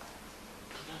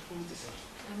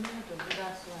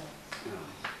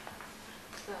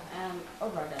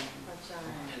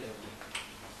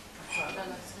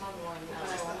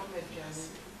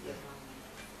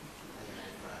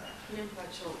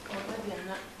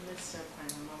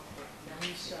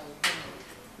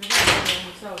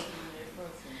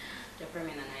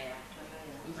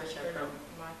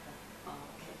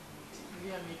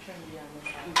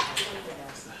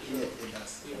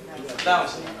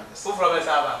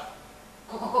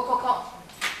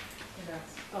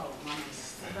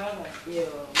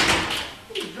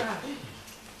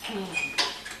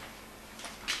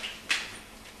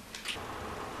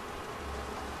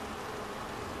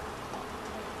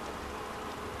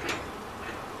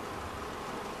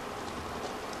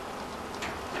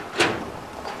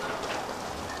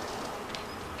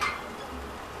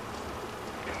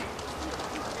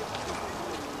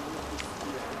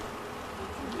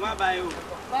 Bye.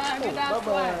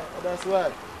 Bye. That's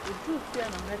right.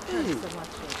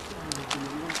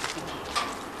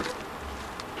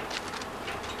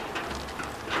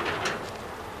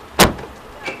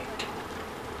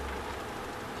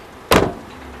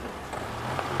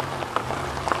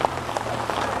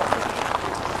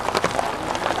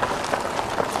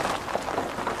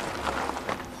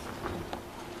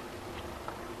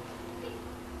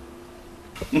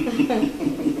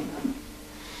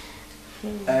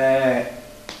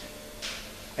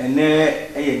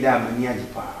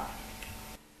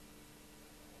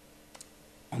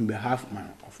 On behalf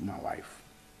of my wife,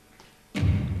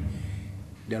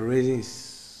 the reason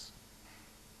is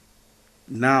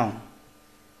now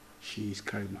she is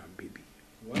carrying my baby.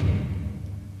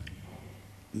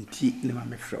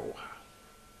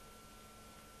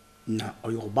 Now,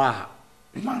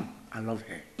 man, I love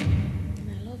her. And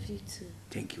I love you too.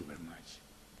 Thank you very much.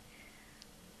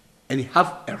 And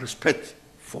have a respect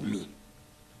for me.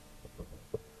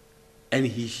 And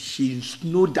she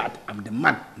know that I'm the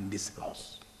man in this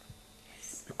house.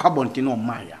 Me kwabonte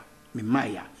Maya, me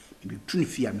Maya, me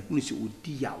tunifia me hunu se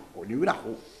odi ya o de wira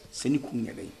ho sani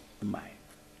kunya dai Maya.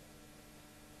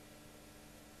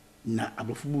 Na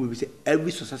abrofu be say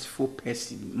every successful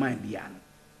person mind be an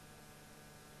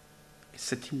a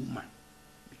certain woman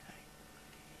behind.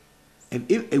 And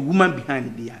if a woman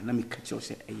behind there, na me catch you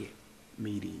say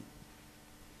me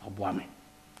aboame.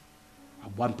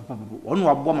 Aboam papa onu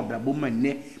aboam abrabo man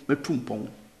ne metumpon.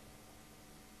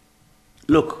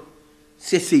 Look,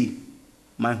 say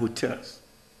my hotels,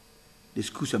 the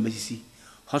schools are messy,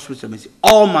 hospitals are messy,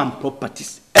 all my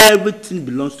properties, everything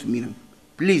belongs to me now.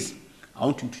 Please, I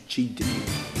want you to change the name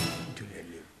to her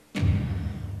name.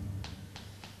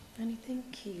 Honey,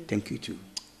 thank you. Thank you too.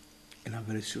 And I'm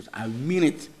very serious. I mean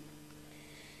it.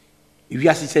 If you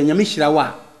are saying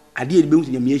Yamishrawa, I did build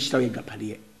Yamishra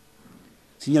Gapadia.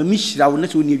 Sinyamishra will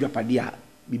not only Japadia,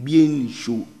 be being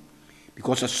show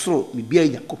because I saw me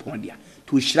being a copodia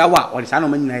to Shrawa or the San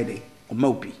Omanide or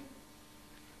Mopi.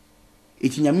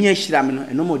 It's in Yamia Shramino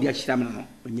and no more dear Shramino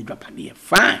when you drop a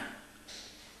fine.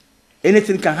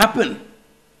 Anything can happen.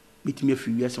 Meet me a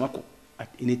few years at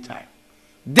any time.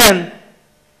 Then,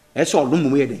 that's all room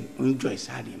where they enjoy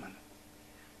Sadia man.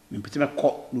 When Peter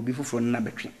court will be for another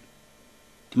train.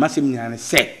 The Massim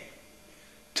said.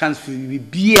 Transfer we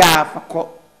be for court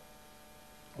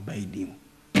obey them.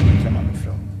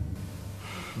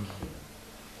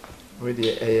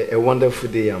 A wonderful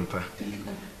day, Yampa.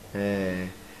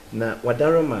 Na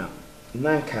wadaroma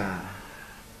nanka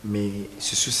me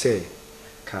susu say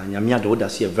ka nyamia do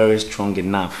that see very strong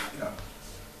enough.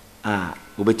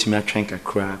 Obetimi atwen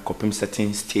kakra kopem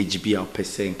certain stage be our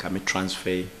person ka me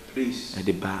transfer. Please.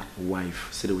 The bar wife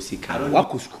said we see ka.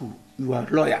 Work school. You are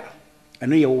lawyer. I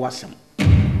know you wasam.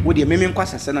 What the memem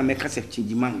kwasa sana make us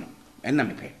change man and na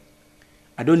me pay.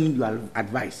 I don't need your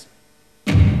advice.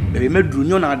 Baby me do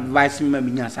no advice me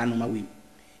nya sana my way.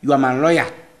 You are my lawyer,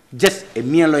 just a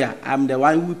mere lawyer. I'm the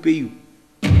one who will pay you.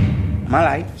 Am I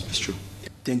right? It's true.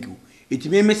 Thank you. It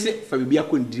may me say for be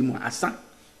akon dream asa.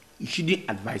 You shouldn't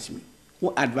advise me.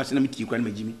 What advice na me ti kwan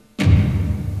me Jimmy?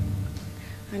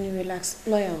 And you relax,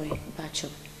 lawyer way, bacho.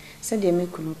 Said you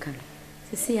make no can.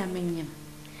 See ya menyam.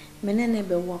 Menene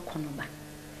be work on ba.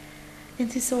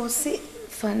 And so say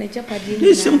for the Japanese.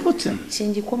 It's important.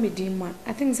 Change comedy man.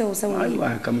 I think so. You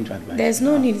are coming to advise. There's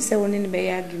no need to say one in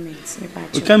the arguments.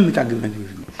 We can make argument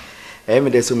with you.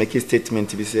 There's so make a statement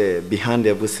to be said behind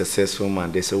every successful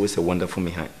man. There's always a wonderful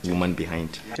woman behind.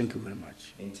 Thank you very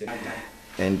much.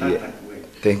 And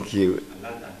thank you.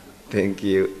 Thank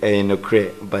you. No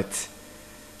cray, but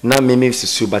now maybe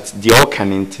it's but the all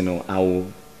can know. I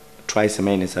will try some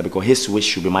minutes because his wish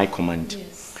should be my command. Yes.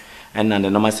 And under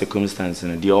normal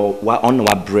circumstances, the all on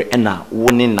our bread and now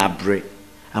one in our bread.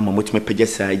 I'm a much me pay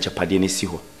just Japanese.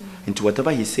 Into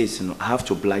whatever he says, you know, I have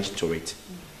to oblige to it.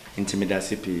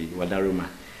 Intimidasipi wadaruma.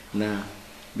 Now,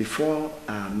 before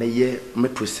me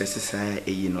processes,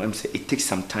 you know, I'm say it takes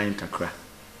some time to cry.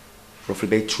 Roughly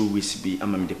by 2 weeks,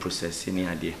 I'm the process. Any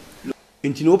idea?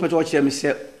 Into no part watch me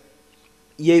say,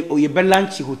 ye or ye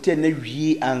balance hotel ne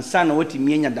we and son what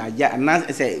me and that and now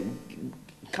say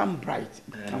come bright.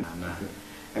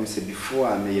 I'm say before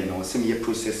I may, you know, some year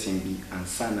processing be and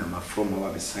son I'm from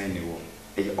our sign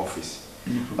a office.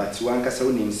 But one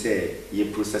can name say you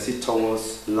process it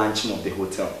towards launching of the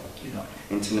hotel.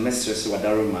 Into the message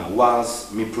wadaruma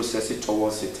whilst me process it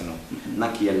towards it, you know,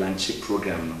 naki a lunch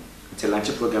program. It's a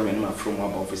lunch program and I'm from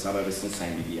our office. I've ever since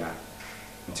signed the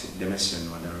into the message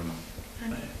wadaruma.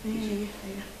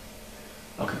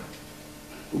 Okay.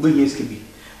 Yes, can be.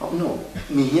 Oh no,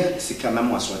 me here sika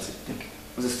memo aswati.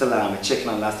 Was still I'm checking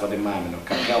on last of the man, you know,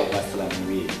 kakao pastel and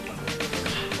we.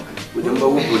 We don't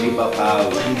go with papa.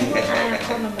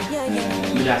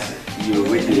 You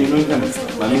wait, you know them.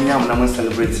 But me now I'm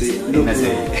celebrating. No, I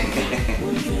say.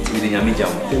 Me the yami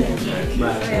jam.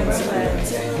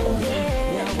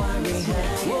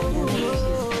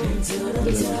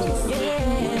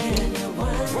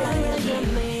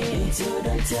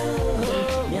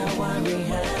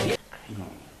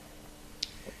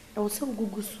 I was so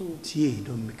Google so.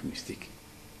 Don't make a mistake.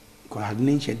 Because I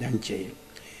didn't share that chair.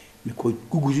 Because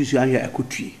Google is here Akan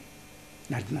Twi.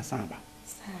 Not in Asamba.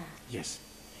 Yes.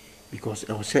 Because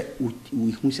I was said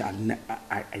we who say I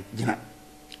didn't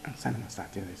and son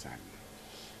started this.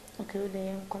 Okay, they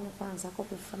are conference. I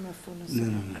copy from my phone.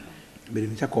 No. But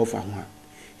if you call for one,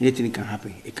 anything can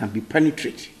happen. It can be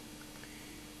penetrated.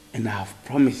 And I have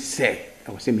promised, say,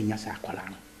 I was saying, Minyasa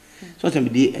Aqualano. So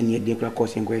somebody and yet they could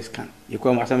cause and go scan. You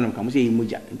come as someone come say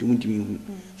Muja into me.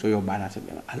 So your balance.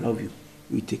 I love you.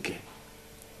 You take care.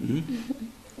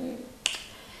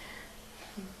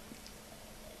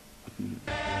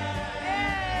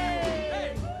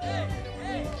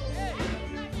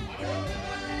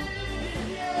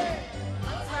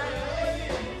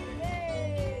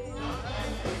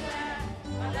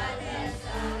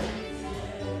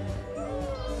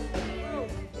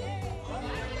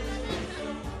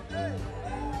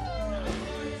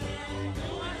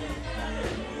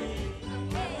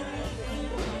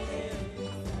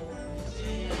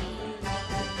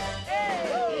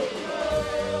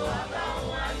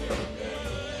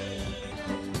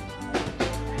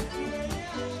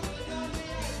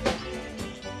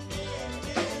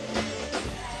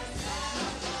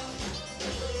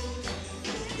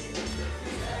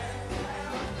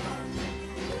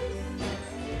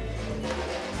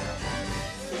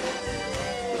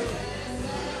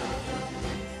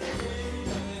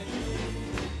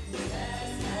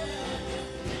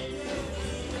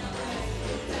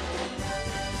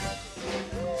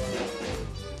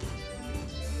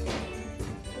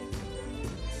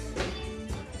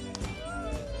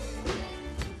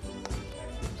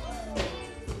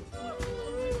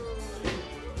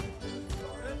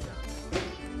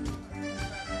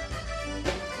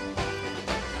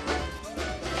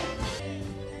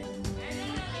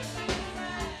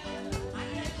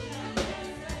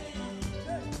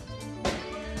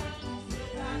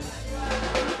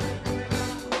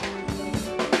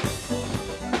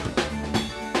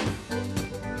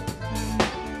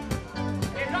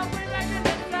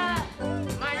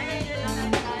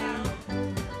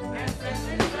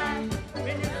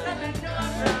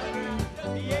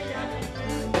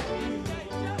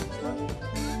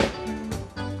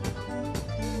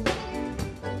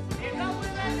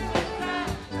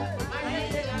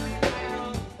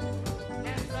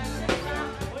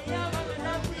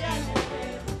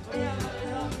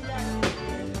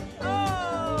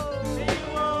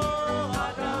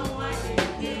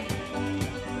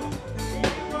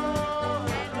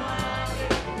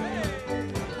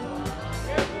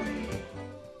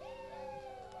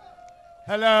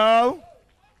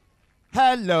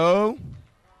 Hello.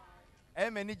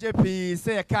 Many JP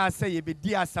say a car say you be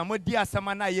dear some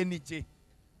na ye nije.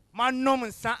 Man no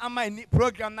man sa ama ni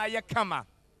program na ye kama.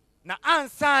 Na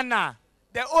ansana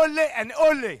the only and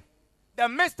only the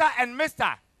Mr. and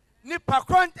Mr. Ni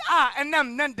pakront and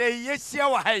them nan de ye share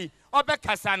wa hai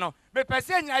obekasano. Me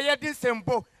pese nya ye din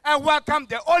sembo and welcome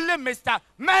the only Mr.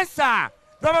 Mensa.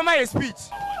 Drama my speech.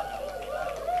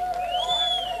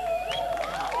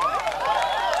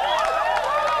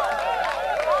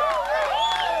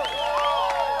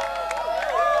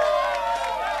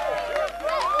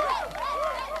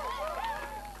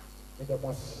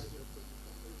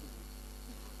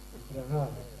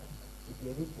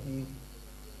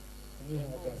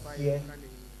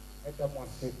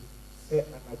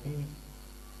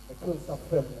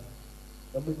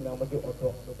 Namun nama dia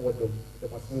otok bodom, dia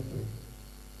masih itu.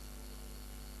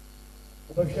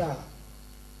 Ubahnya,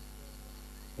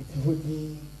 itu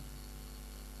budi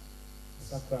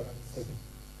sakral sebi.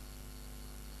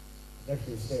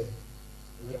 Nanti saya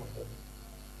berapa?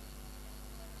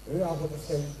 Berapa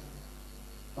persen?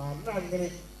 Mana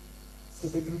ni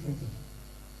sebelum budi?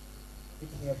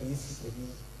 Itu yang basic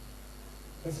ini.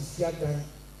 Kasi siapa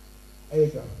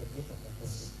ayah pergi pada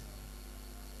kasi.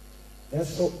 Dan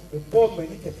so before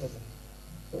many people,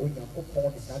 so we have put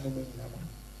on the side of me now.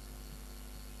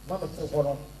 Mama told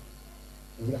on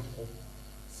we have to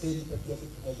say the people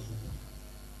to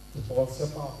you. To all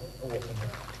some more.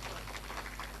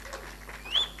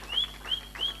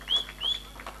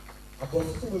 About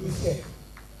two will be said.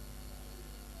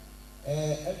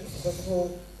 Every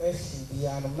successful person,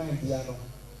 piano, man, piano,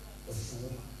 the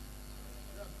school.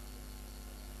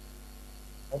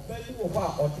 Ọbẹ̀ni wò hɔ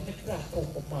a ɔde ne kra to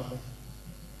ɔmo ano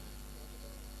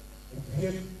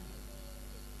ebien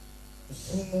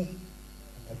esumu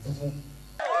adumu.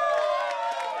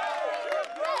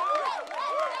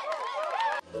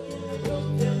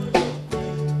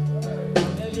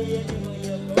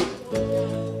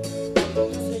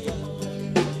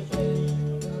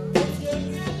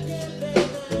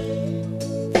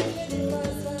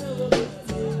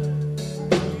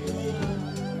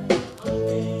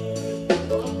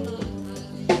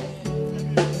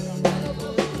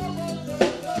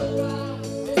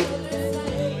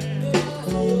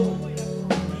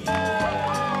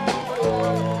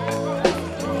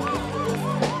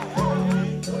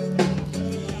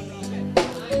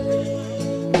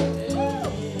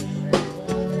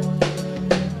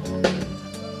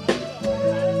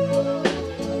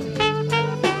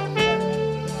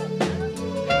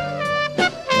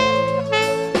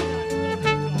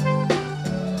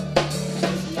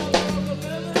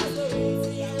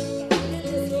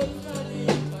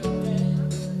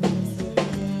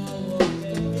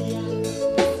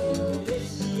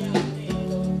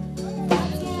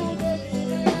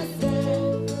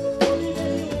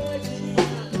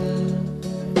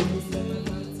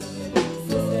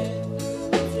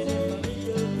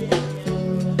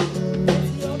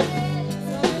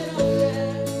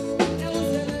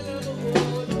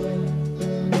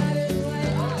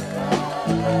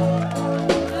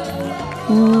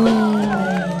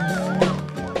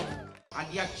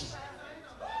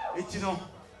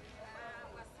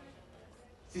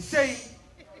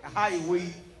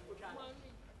 Way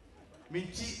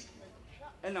Minchi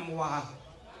and Amoa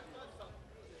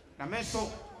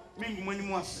Nameso Mingumani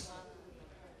Moss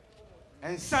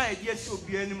and side yes will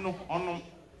be any no honor.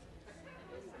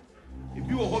 If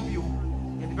you hope you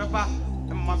get Peppa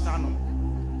and Masano.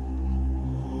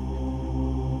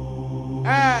 I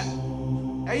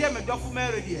am a dofu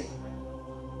married here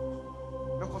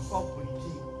because of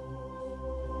politics.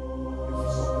 If you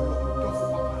saw the dofu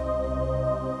papa,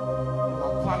 you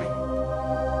are coming.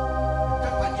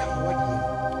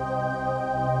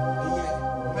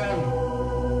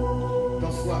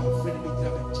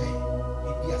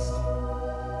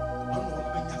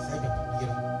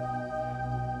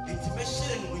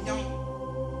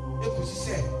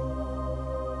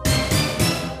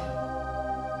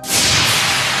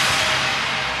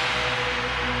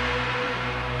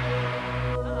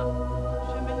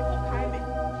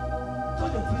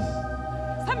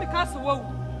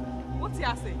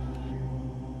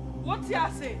 What you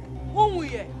say? Who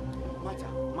we are? Mata,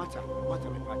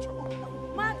 me pacho.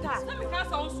 Mata, let me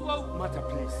cast on slow. Mata,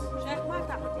 please.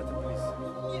 Mata, please.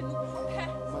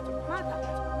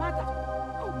 Mata.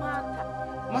 Oh,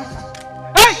 Mata.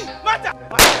 Hey, Mata!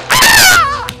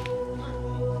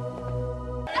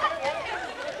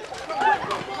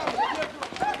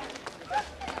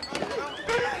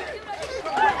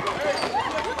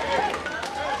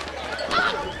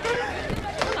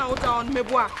 Now down, me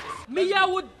boy. Me ya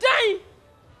would die.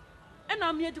 And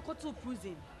I'm here to go to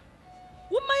prison.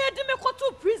 Woman, you did me go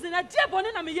to prison. I dear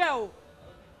bonnet, I'm here.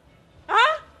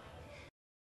 Huh?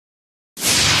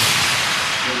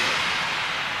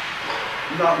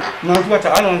 No, what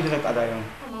I don't think that I am.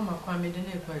 Mama, come in the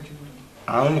neighborhood.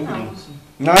 I don't know.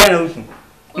 Now I know.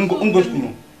 Ungo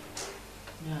school.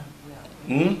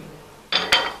 Yeah.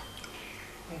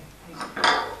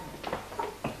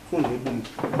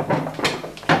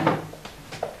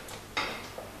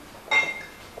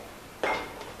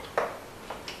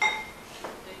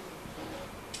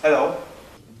 Hello.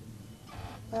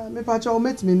 Me pacha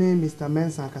met me name Mr.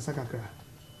 Mensa Kasakakra.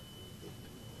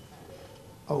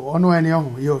 Oh, no any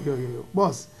oh, yo.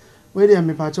 Boss, where dey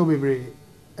me pacha bebre.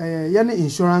 Yane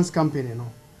insurance company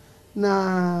no.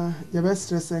 Na your best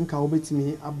stress and ka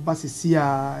obetimi abasisi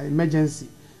a emergency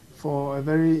for a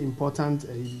very important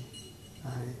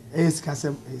is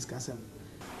Kasem.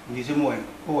 This is more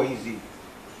easy.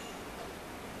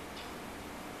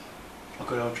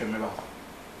 Okay, I'll try my best.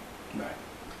 Bye.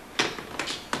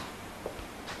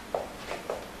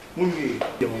 Mungi,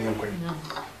 you want to go?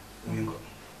 Mungo.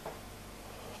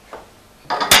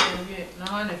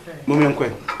 Mungo,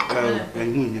 and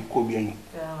Mungo, Kobe.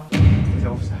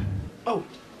 Oh,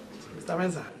 Mr.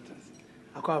 Mensa.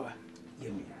 Akwaba.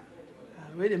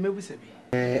 Where the maybe say?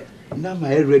 Now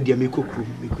my ready me cook room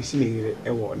because me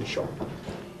a war in the shop.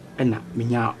 And now me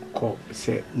nya call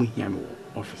say me here me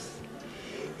office.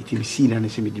 It will seen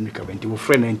and see me make a vent. Your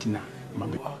friend Antina.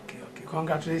 Okay.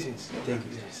 Congratulations. Thank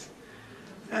you. Yes.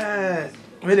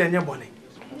 Where the new bonnet?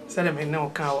 Said me no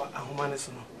cow a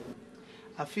humanist.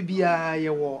 A Fibia ye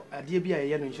war a dear be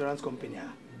a insurance company.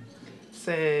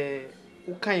 Say,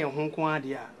 who can your home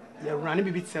quadia? You're running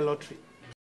a bit sell lottery.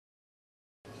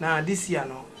 Now this year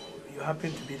no, you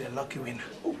happen to be the lucky winner.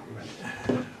 Oh,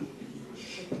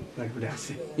 like what I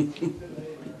say.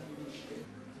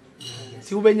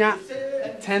 See, we got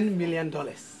 $10 million.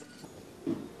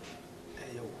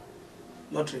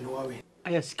 Lottery no way.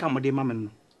 I just come with the mamma.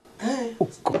 Oh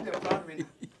God.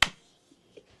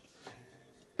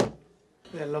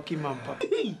 The lucky man, papa.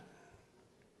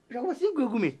 That was you go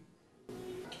me.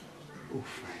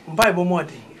 Bible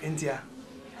modi, India.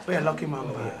 We are lucky man.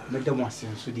 Madam was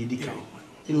so the dick.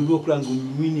 You go crank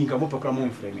winning a mop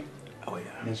of frame. Oh,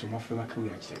 yeah. Then some of my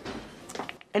career.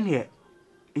 And here,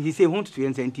 he say, want to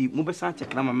answer Mubasa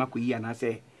Chakama Makui, and I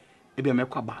say, maybe I'm a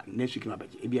quaba next week.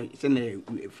 Maybe send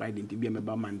a Friday to be a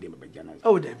Monday.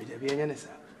 Oh, Debbie,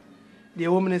 the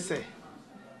woman say,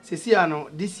 Ceciano,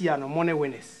 this year no money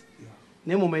winners.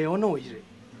 Nemo may know it.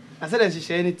 I said, as she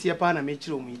share any tear pan and make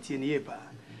you meet in the year.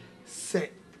 Say,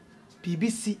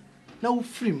 PBC, no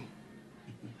free.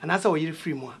 And that's how you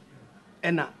free more.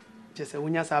 And now, just a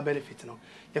winner's benefit. No,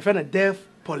 your friend a deaf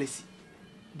policy.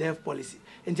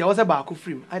 And you also back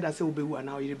free. I don't say, Ubu, and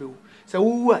now you do. So,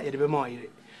 who are you the more?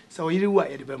 So, you are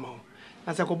the Bemo.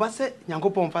 As a cobase,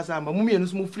 Yankopon Fasa, but Mummy and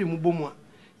smooth free Mubomo.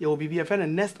 You will be a friend a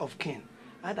nest of kin.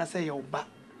 I don't say your back.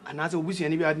 And as a wish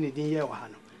anybody in the year or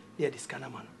Hano. Yeah, this kind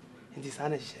of man. And this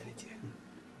honest sanity.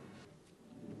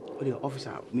 The officer,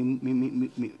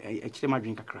 actually, my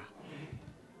drink a crack.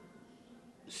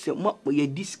 So, what we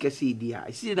discuss idea?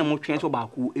 I see the more transfer back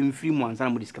who in 3 months and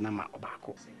I'm with this kind of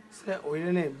tobacco. Sir, we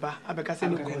don't know, but I because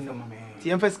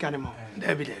the emphasis can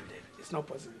David. It's not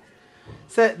possible.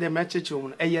 Sir, the match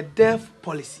children a deaf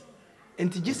policy.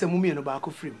 And to just a mummy and a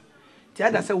tobacco free. The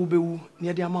other say will be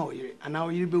near the amount, and now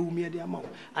you'll be near the amount.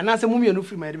 And as a mummy and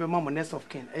free my mamma nest of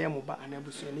kin, I am about an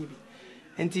ebusu and nibi.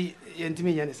 And to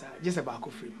me, Yanisa, just a tobacco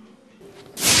free.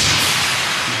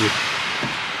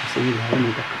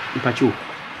 Pachu.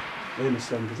 Let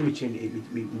me change it.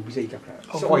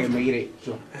 So I made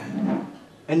it.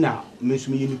 And now, Miss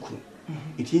Miniku,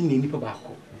 it's in the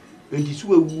tobacco. And this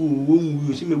way,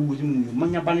 we see me with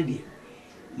Mania Banadi.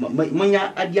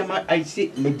 Mania Adea, I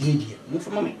say, Medina, move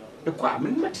for mommy. The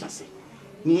Quaman Maxas.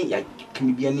 Me,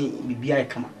 can be any BBI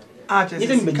come up. Ah, just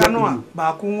Canoa,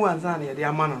 Baku and Zania, the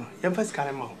Amano, Emphas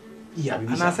Canamo. Yeah,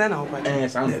 and I said,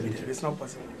 it's not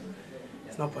possible.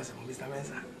 It's not possible, Mr.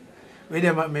 Mensa. We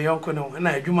never may uncle know, and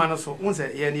I do man so once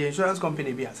the insurance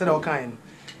company be said all kind.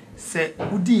 Say,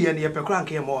 Udi and the Epicrank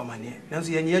came more money. Now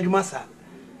see any Massa.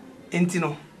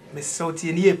 Intino, Miss Salty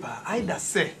and Yepa, I da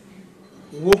say,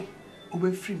 wo,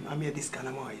 ube free, I mean this kind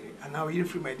of money, and now you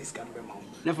free my discount.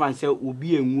 Never say, will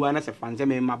be a one as a fancy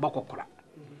my bacocra.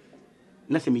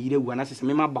 Nothing me either one as a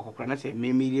member bacocra, and I say,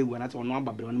 maybe one at one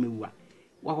babylon me one.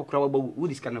 Walk crowd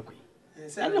wood is kind of queen.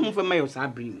 I don't know for my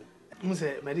sabring.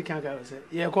 Say, medical girl say,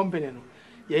 yeah, company,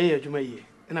 yeah, you may,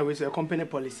 and I wish a company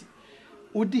policy.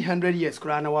 Would the 100 years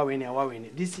crown our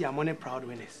winning, this year money proud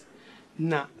winners.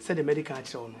 Na, said the medical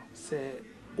children, say,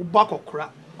 Ubako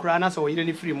crown us or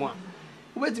even free more.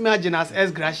 Wait, imagine us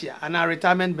as Gracia and our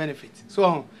retirement benefit.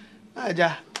 So,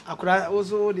 I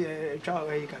also the child,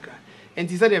 and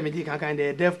he said the medical kind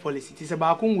of deaf policy. It's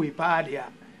about whom we pay there.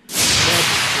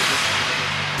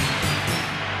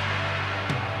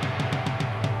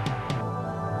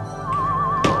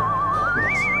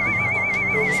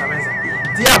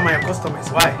 They are my customers.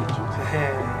 Why? They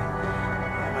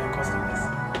are my customers.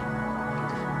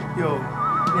 Yo,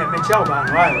 yeah, me chow ban.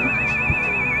 Why?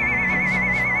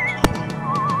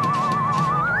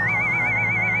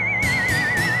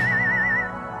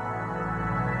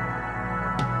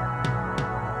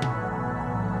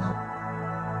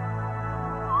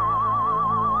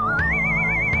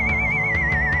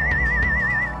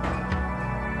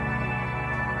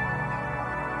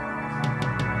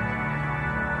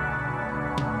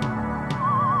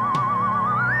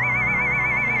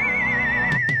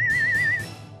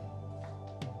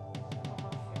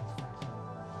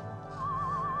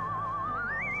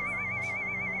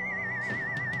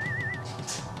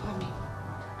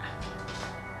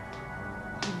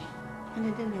 And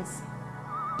then yes.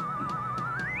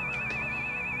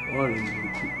 All in the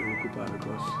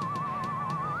because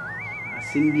I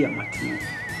sing the Martin.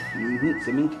 You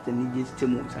cement and you just tell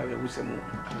me with some more.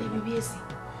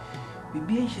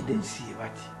 Maybe I shouldn't see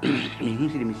what you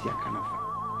see me see a kind of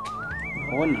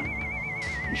honor.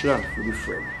 Insurance will be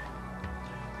free.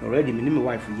 Already, my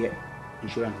wife yet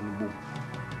insurance in the book.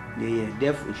 The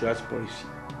death insurance policy.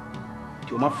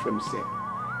 To my friend said,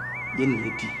 then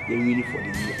you're really for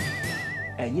the year.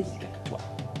 And yes,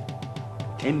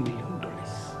 $10 million.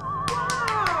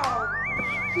 Wow!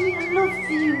 I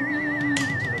love you.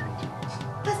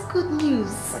 That's good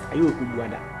news. But are you a good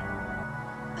brother?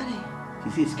 She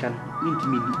says, can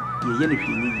intimate ye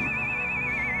anything.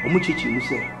 Omuchichi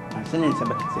Muse, and sending some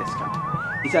back says, come.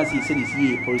 It's as he said, it's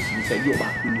ye policy, he said, you're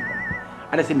back when you come.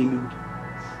 I say, me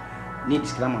need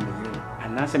scram on the year,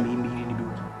 and answer me immediately.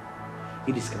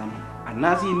 It is scram, and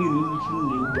Nazi you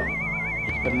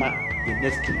it's the map, the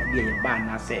next can be a ban,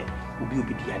 I say, will be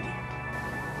the idea.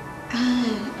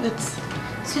 But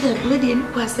see that lady and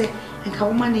Kwase and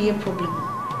Kawamani a problem.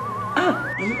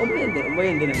 I'm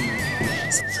away then.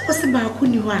 So what's the Baku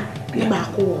you are? The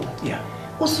Baku. Yeah.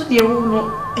 Also, dear,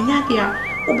 and Yadia,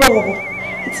 Obo.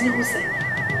 It's no say.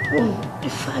 Oh,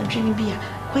 if I drink beer,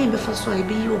 why before so I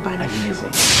be your banner? You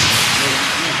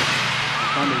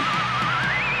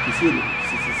see,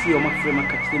 my friend, my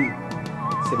catching.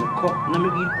 Say, my cock,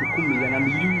 Namagi Kukumi, and I'm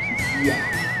used here.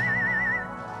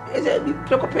 Is it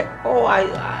preoccupied? Oh,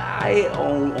 I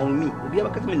on me. We have a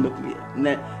catchment of me.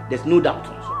 There's no doubt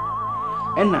on so.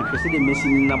 And now she said the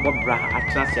missing number bra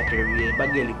at transitory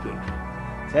baggy quick.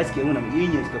 Says, when I'm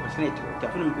unions, the percentage of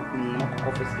definitely cooking knock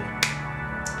office there.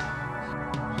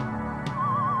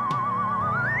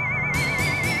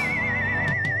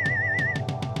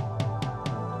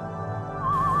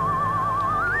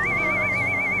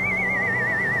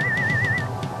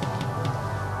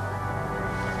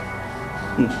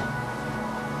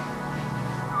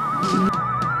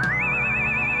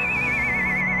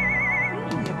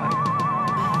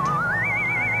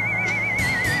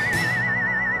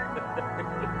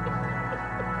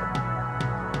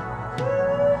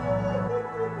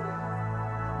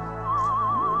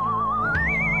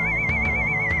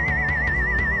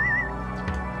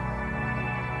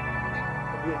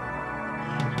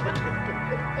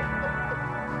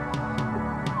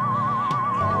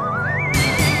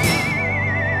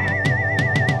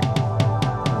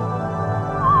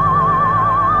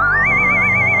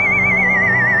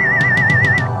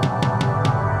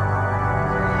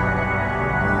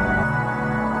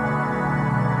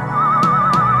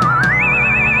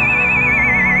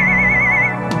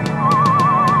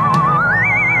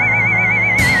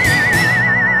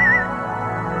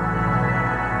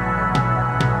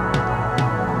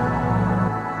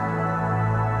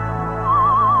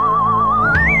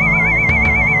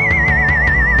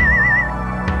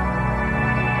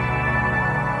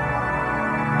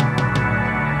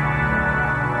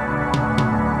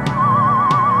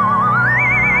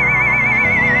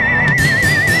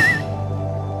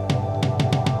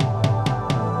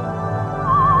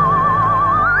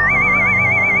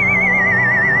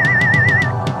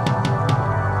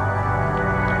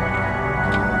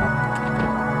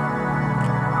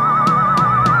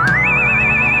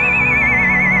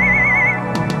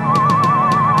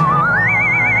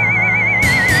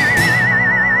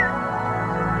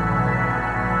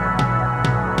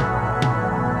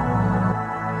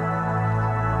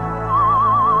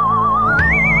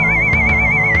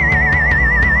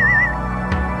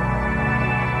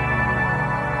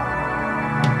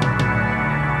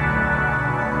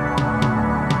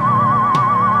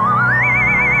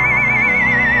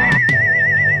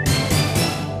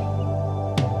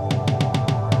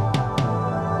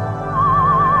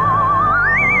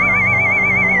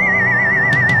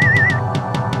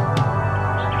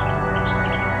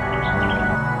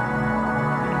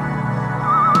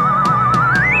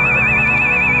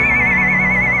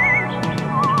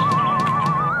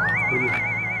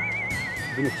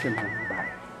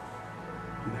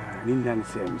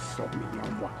 So me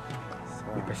young one.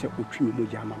 The person who treat me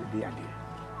Mujama with the idea.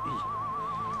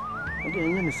 And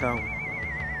then, sound.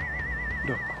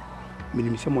 Doc,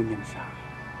 me someone yansa.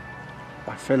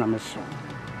 But friend, I'm a son.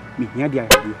 Me near the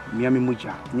idea, Miami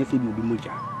Muja, and yes, it will be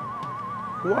Muja.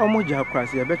 What Muja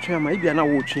cries, I bet you might be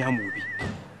an watching a movie.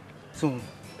 So,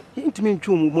 he ain't mean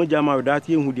to Mujama without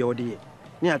him who the other.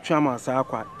 Near Trama,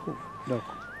 Sakwa. Doc,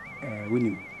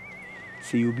 winning.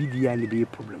 So you'll be the only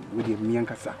problem with the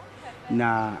Nkansah.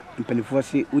 Na mpanifo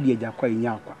se odi ajakwa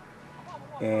nya akwa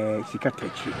sika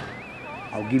tachi.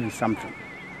 I'll give you something.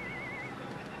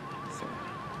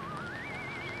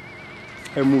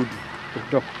 a mood.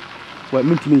 Doc. Well,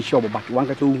 meant to me sure, but one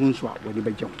got to who swap when you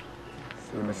be jump.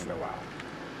 So, Mr. Wow.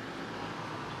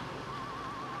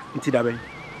 Into that way.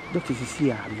 Doctor is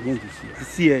here, I'm young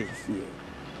this year. See,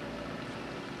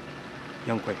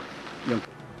 young quick, young.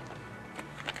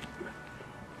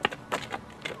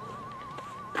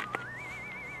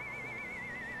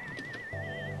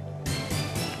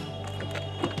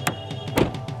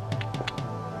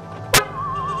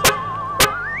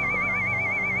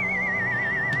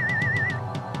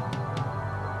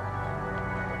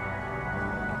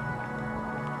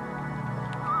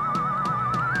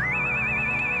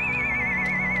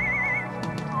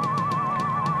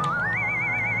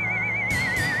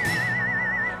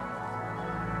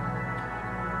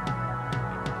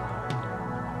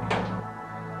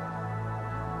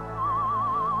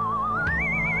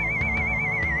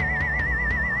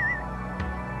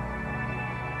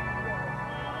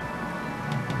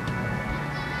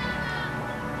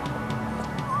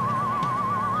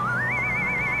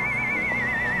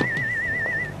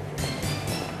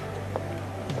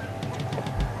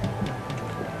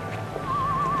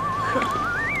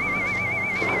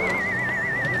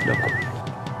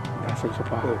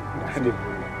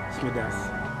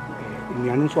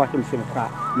 So I can say, "Oh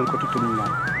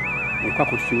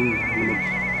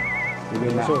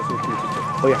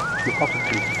yeah, you got to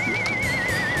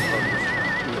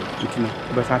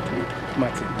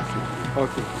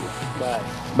okay, bye.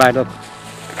 Bye, Doc.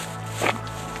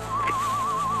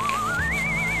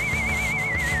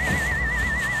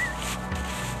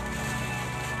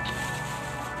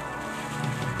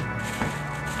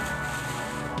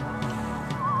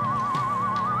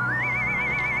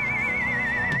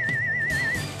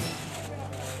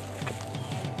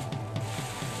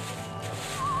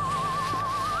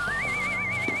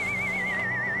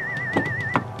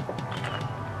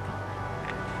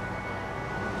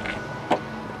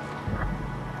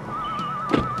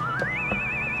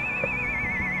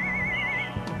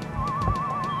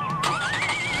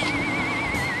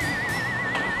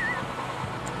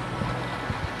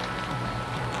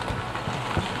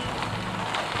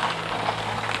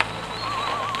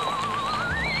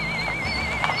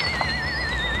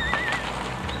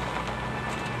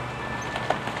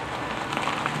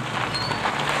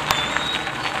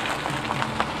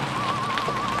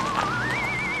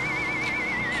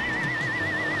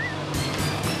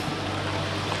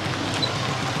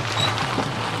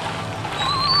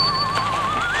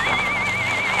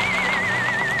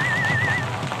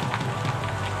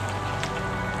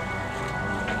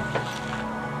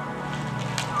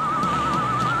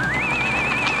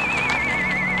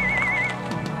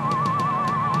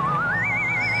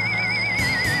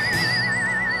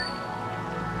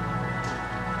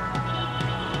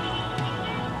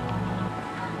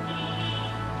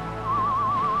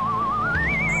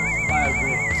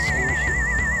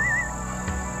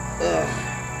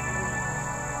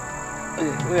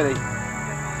 Really?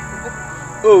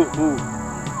 Oh.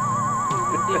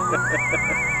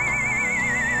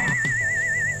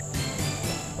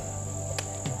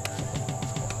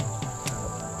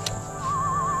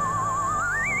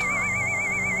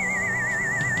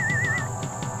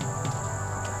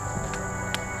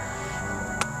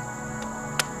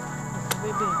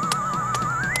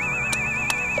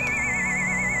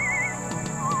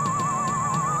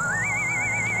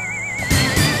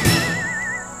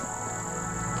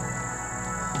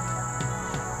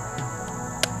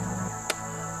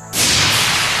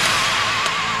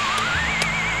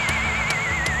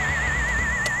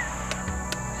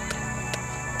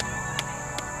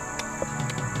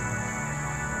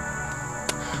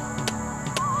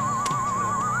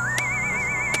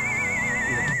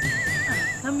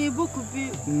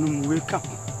 No, wake up.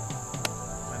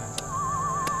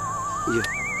 Yeah.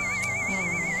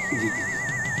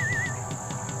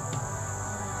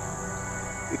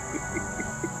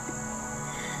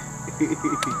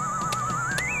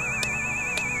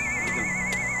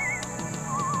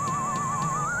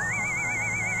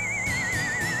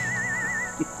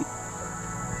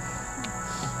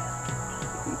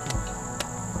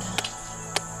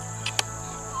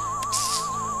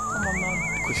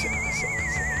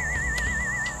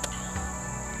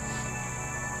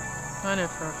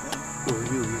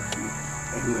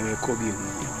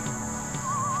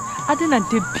 Adena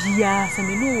debia se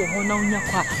me no ho na onya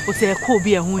kwa o se ko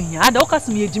bi e ho hia ada o ka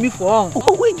se me ejimi fo o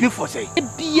we ejimi fo se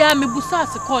bia me busa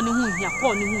se ko ne ho hia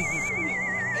ko ne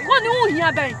ho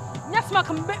hia ben nya sma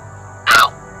kam be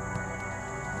au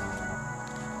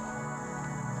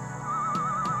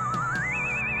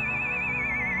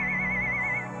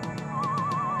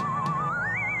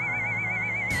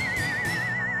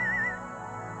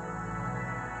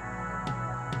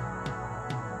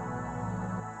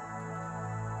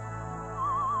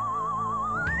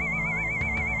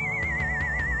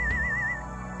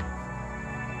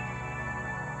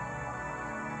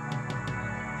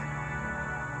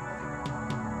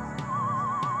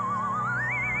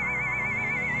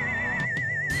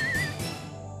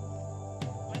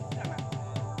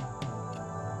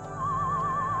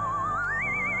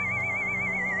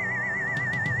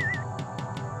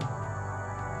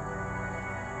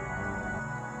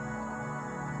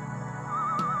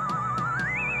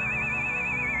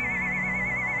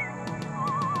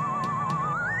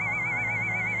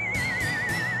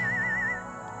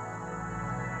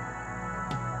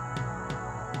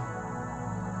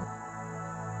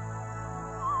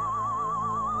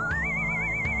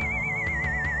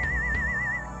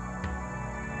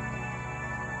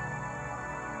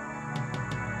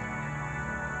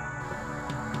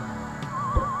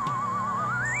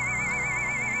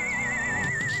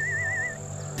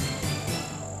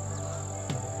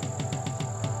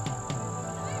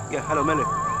Yeah, hello, Mary.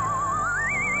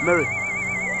 Mary.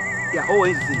 Yeah, oh,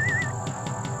 is it?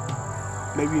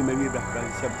 Maybe, brother,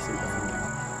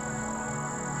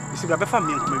 you see, brother,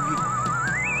 family, maybe.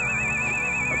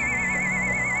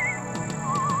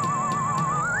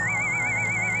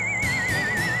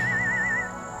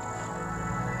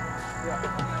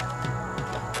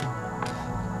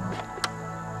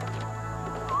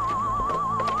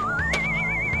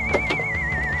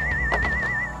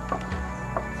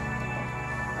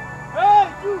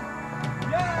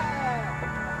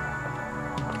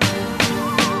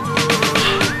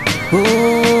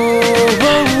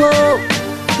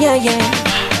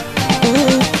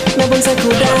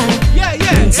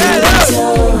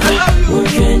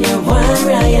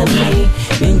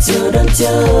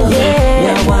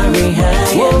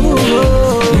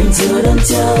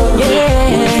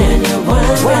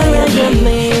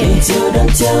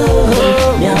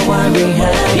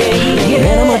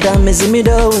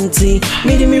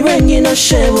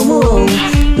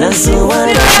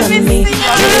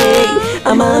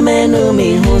 I'm a man who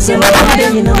me who's a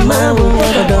man in a man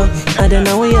I don't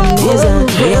know where I'm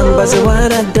but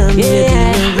what I've done.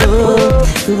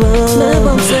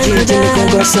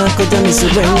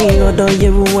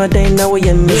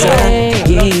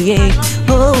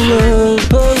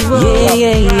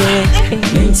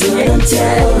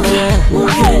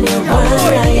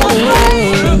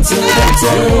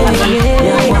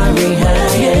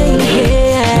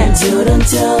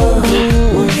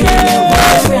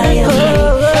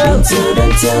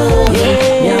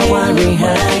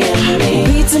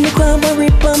 Beats in the crowd, worry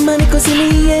about money, cause in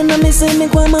the end, I'm missing me,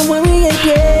 I'm worry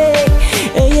again.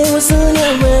 And you was on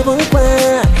your rebel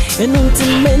bar. And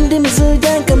until men, them is so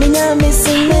young, coming out,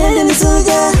 missing men, them is so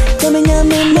young, coming out,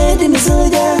 men, them is so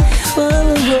young.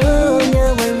 Oh,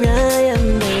 yeah, where I am,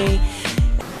 me.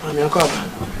 I'm your cop.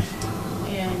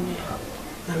 Yeah,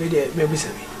 I'm here, maybe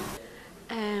Sammy.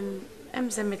 I'm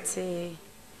Sammy.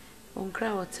 On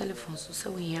crowd telephone,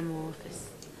 so we have more office.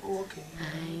 Oh, okay. I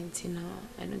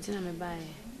don't know me buy.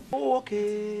 Oh,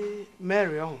 okay.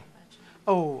 Mary, oh,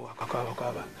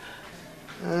 Akuapem.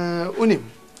 Unim.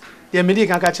 The media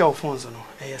can catch our phones on.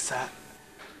 Yes,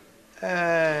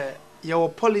 sir. Your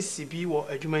policy be what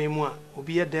a Jumayamua will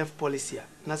be a deaf policy.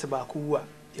 Nasaba Kuwa,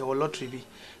 your lottery be.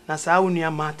 Nasa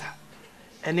unia matter.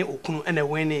 Any okunu and a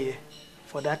winnie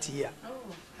for that year.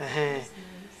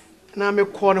 Now me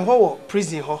corner ho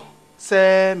prison ho.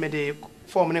 Say me de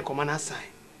form ne command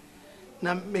assign.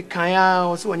 Na me kaya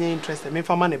also when you interested me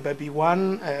for money baby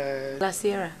one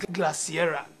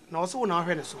glaciera. Na also na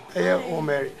hwe ne so. Oh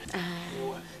Mary.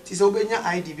 Ti so benya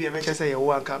ID be be say you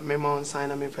wan ka me ma sign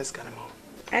na me first kan ma.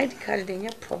 ID card dey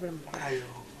no problem. Ayo.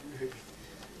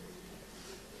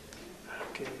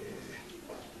 Okay.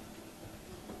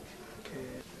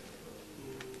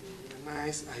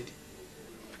 Nice ID.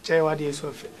 Check what is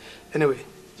so anyway,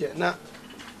 yeah, now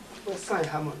let's sign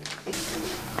hammer.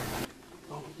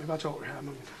 Oh, maybe I talk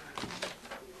hammer.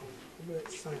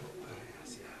 Let's sign.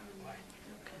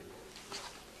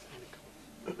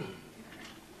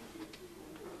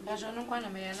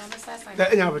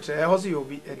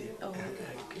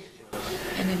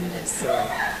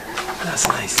 That's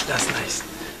nice. That's nice.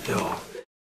 Yo.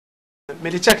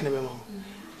 Made a check na memo.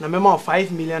 Na memo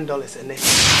 $5 million and then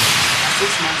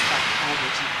 6 months back.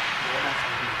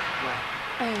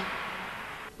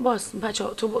 Boss, but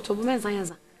to men's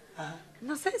answer.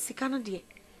 No sense, he cannot dear.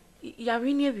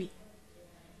 Yarini be.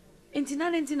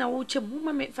 Intina will chip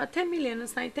mamma for 10 million and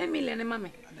sign 10 million and mamma.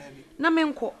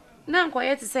 Namenko, none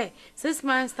quiet to say 6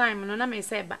 months' time, and I may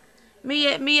say, but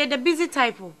me the busy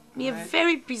type, me a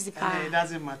very busy part. It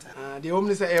doesn't matter. The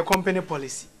only say a company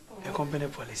policy. A company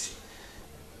policy.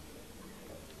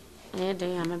 Yeah,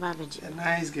 they are my baby. A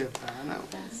nice girl.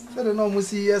 So the normal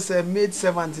see yes, a maid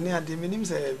servant near the minimum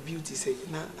say beauty say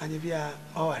na and you be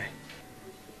Awarie.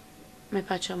 My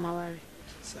patch on Awarie.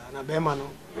 So na be man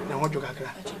na ho joka kra.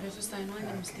 I try to sign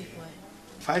one mistake why.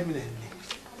 5 million.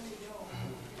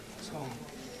 So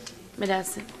me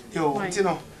that's it. Yo, you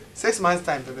know, 6 months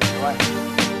time baby. Why?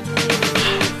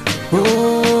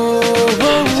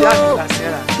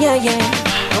 Yeah.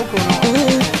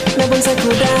 Never say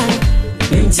good.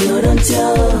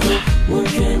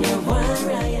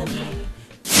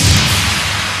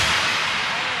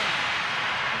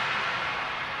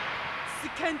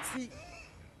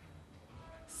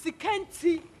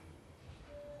 Sikanti.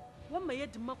 When my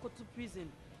head go to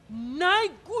prison 9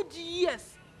 good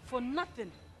years for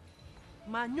nothing.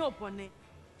 My new bonnet.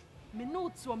 Me know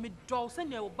to me draw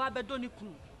send your baba doni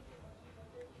kunu.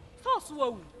 So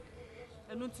wo.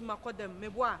 Enu ntima kodem me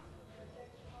boa.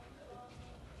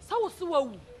 So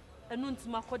wo enu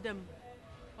ntima kodem.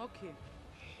 Okay.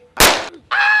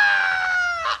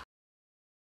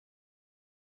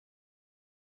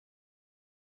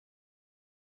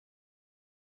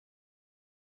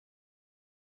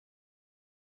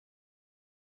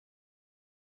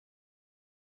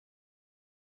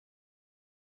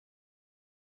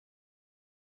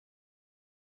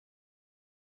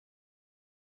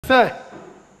 Sir,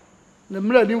 the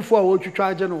millennium for what you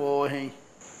try to war hang.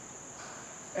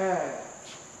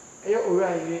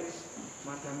 Alright,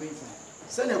 Matamisa.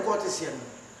 Send a courtesian.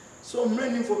 So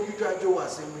many for you try to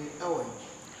was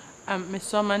me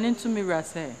summon into me,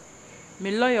 Rase.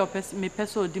 Me lawyer, me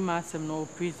peso dimasem no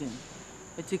prison.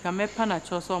 But you can make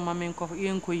panachos or mammy coffee,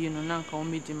 you know, Nanka,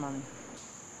 me demand.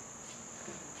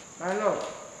 My lord,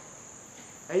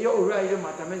 alright,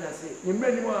 Matamisa say, you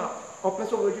many more. Or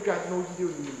person will you try to know to do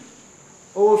with me.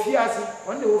 Oh, Fiasi,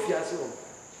 one day, Fiasi.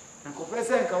 And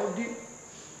Copressa can do.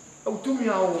 Oh, to me,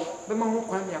 the man who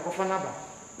can be a cofanaba.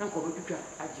 And go to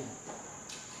Ajin.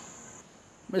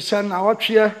 Miss Shan, our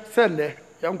cheer, send there,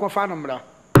 young cofanamra.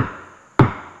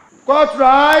 Court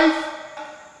rise.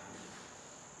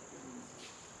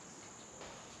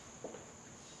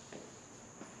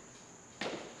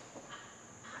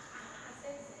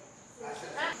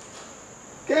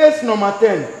 Case number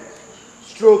 10.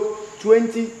 Stroke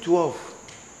 2012.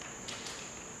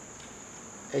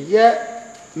 A year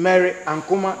Mary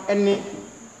Ankuma any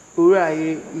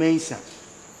Awarie Mensa.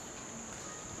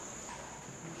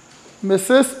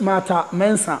 Mrs. Martha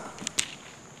Mensa.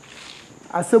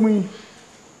 Asemi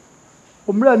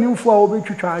Umra new for obi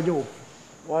to charge you.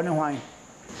 One wine.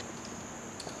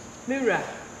 Mira,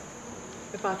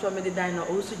 if I try me the diner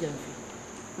also Jenfi.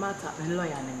 Martha and lawyer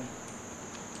name.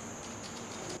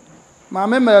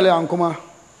 Mama Mary Ankuma.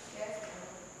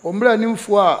 Umra new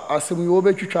for asemi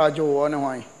obi to charge you one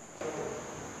wine.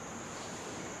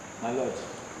 My lord,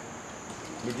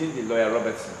 within the lawyer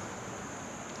Robertson.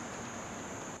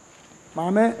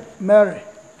 Mama Mary.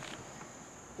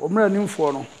 Umra new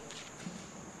for no.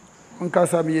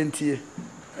 Nkansah mientie.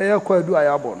 Eya Kwadwo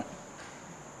ayabon.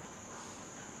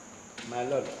 My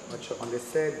lord, on the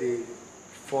 3rd day,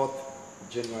 4th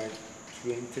January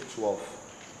 2012.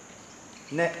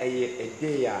 Na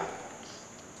Adea.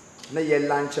 Na ye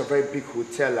lunch a very big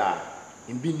hotel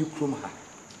in Binukrum ha.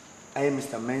 I am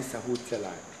Mr. Mensa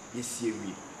hotel this year.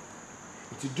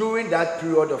 During that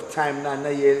period of time na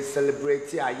ye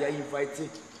celebrate ye invited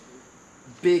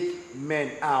big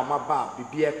men my bar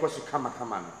bibi e kwaso kama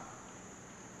no.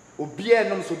 Obi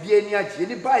enom so bi ani age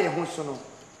ni ba ye ho so no.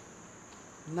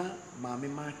 Na Mama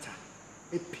Martha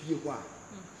epie ho a.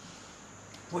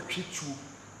 Watwitu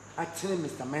atene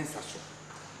Mr. Mensa so.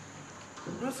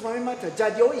 No so Mama Martha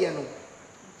jade o ye no.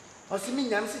 Osimi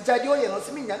nyam si jade o ye no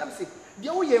osimi nyam si de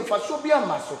o ye mfa so bi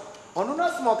ama so. Ono no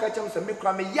asma ka chem se me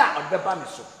kra me ya odbeba me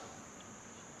so.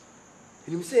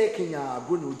 Enim se Kenya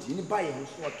go no di ni ba ye ho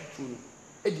so atutu no.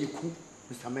 E de ku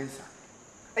Mr. Mensa.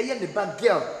 Eye the bad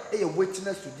girl, eye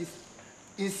witness to this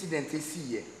incident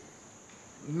here.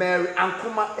 Mary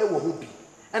Ankuma ewo hobi.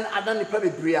 And other nipa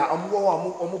bebre a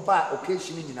omo ba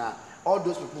occasion nyina. All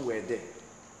those people were there.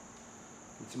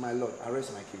 It's my lord,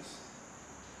 arrest my case.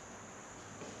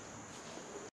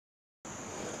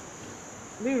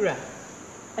 Mira,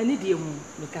 ani die mu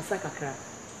Nkansah kakra.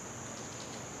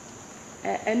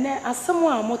 Ene asamo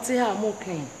a mote ha mo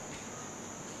kan.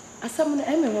 Asamo no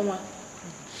eme nwa.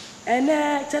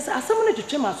 Ene chese asamo no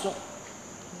twetwe maso.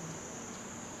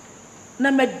 Na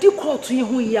medi court yi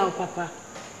ho ya papa.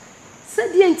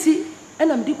 Se die nti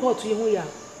ena medi court yi ho ya.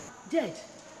 Judge.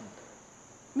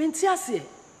 Menti ase.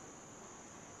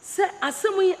 Se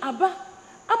asamo yi aba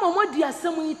ama modi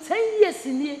asamo yi 10 years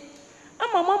ni.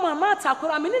 Ama mama Martha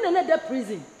akora me ne na de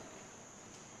prison.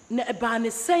 Na eba ne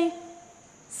sen.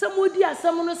 Se modi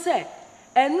asamo no se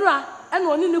enura ena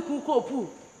oni ne ku kopu.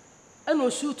 Ena o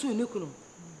shoot ni kunu.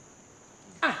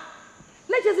 Ah.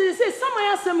 Na je say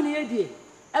samaya asam ni yedie.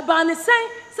 Eba ne sen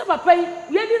se papa yi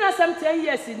yedi na asam 10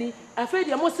 years ni afa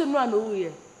de mo se no na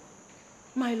wuye.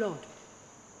 My lord.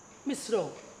 Misro,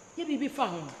 ye bibi fa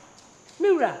ho.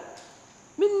 Mira.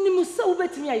 Minnimu se wo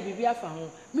betimi ay bibi afa ho.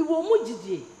 Mi wo mu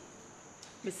gidie.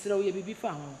 Misro ye bibi fa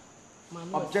ho.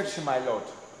 Objection, my lord.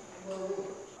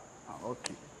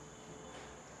 Okay.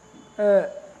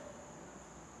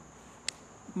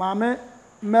 Mama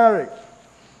Mary.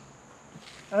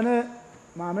 Ane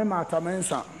Mama Martha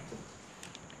Mensa.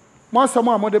 Mo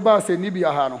samo amode ba se ni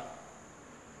bia ha no.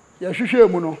 Ye hwehwe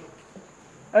mu no.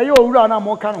 Eye owura na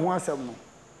mo ka no ho asem no.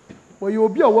 Wo ye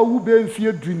obi a wawu be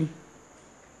mfie duni.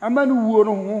 Ama no wuo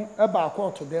no ho e ba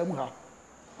court da mu ha.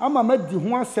 Ama ma di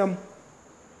ho asem.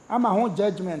 Ama ho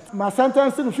judgment. Ma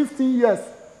sentence 15 years.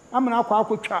 Ama na akwa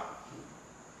akotwa.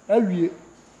 Awie.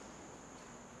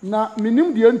 na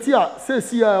minim de nti a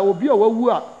sesi a obi a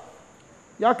wawu a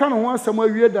ya ka no ho asɛm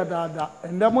awie dadaada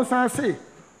ende mo san se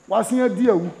wasen adi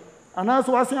awu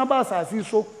anaso wasen aba asase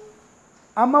so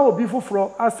ama obi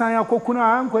foforo asan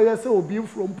akokuna ankoye se obi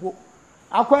foforo mpo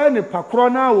akoye ne pakro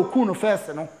na okun no first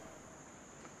no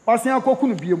wasen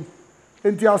akokunu biem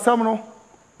enti asɛm no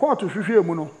court hwehwe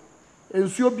mu no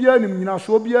ensuo bia nim nyina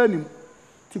so bia nim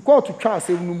ti court twa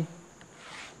asɛm num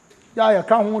ya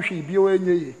ka ho hwe bia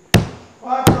wenye ye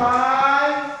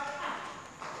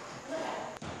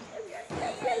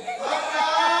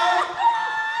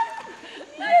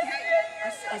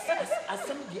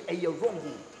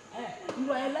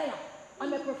You are a liar.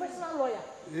 I'm a professional lawyer.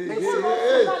 Hey,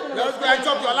 let's go and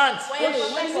chop your lunch.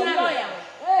 Professional lawyer.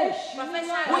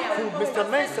 Mr.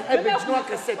 Manson, I've been doing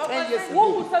 10 years ago. Who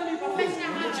will send me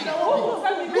professional?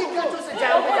 Me get to the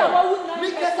jail. Me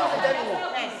get to the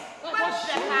jail.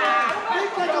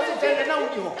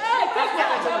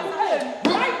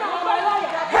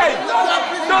 Hey,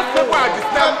 don't say why I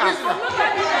disturb us.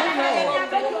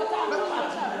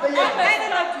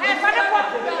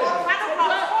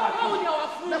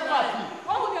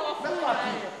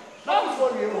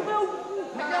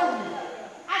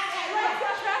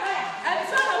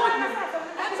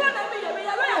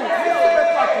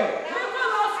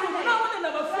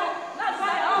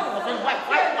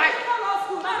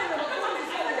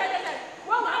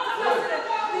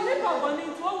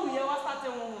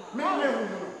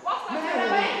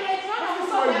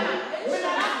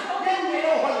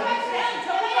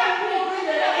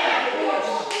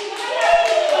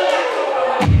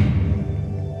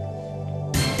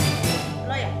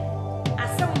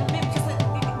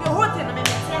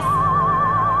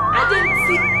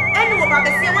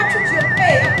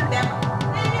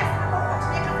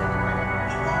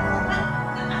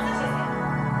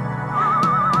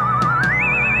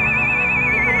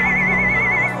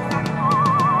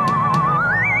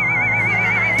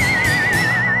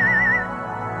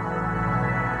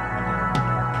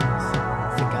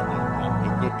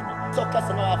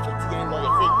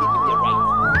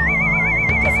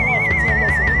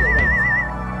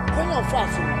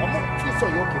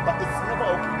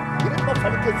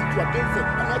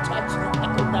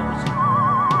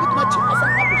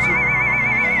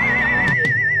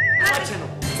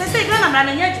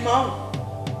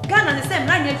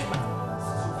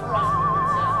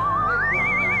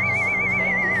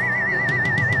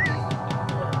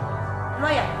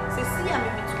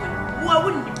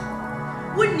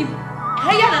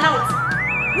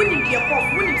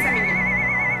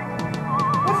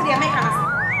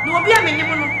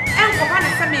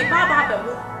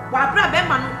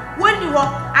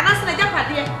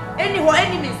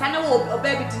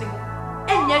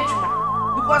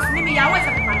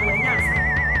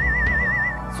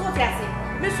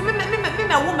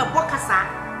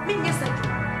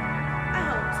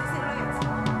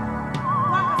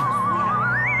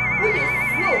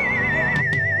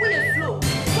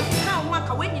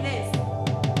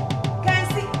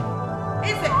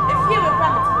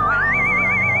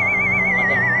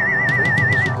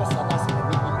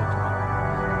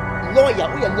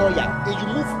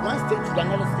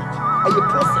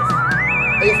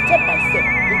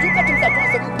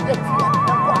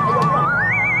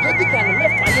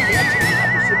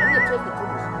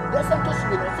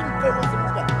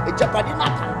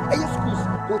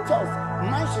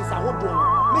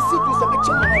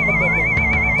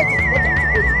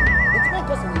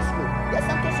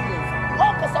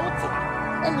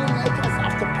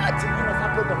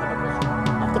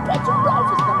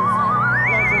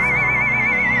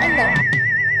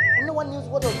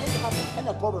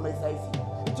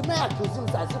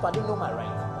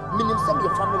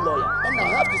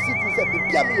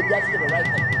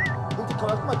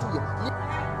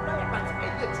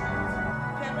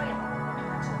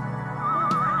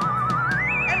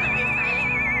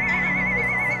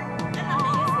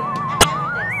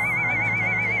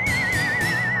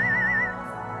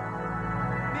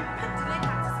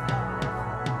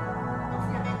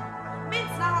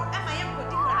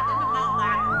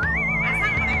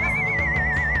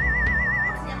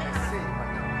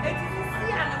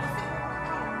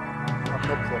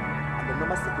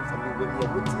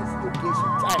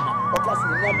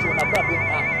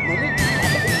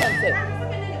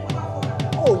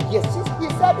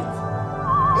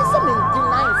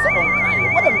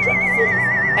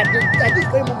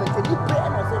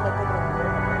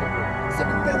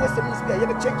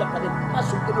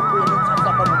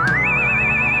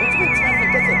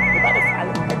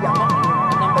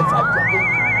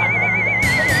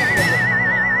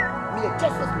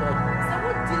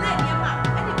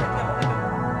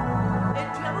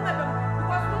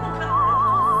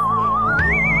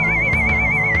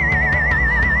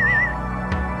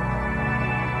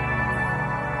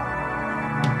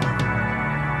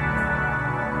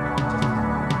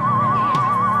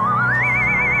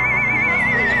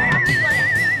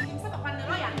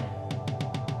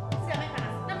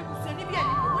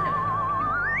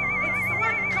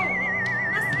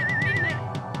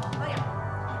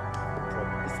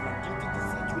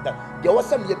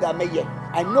 some year that may yet.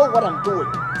 I know what I'm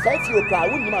doing. So if you cry,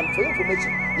 wouldn't man for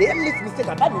information. You make mistake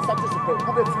about me such as super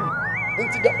over free.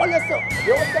 Into the honest self,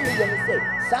 you always tell me when you say,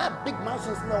 sir, big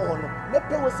mansions no honor. No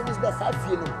pay was in this best I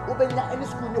feel. Open any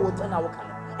school no hotel now.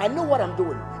 I know what I'm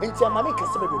doing. Until my make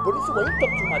customer, but if you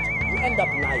talk too much, you end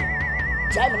up lying.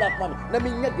 Time like mommy, let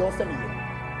me get your family.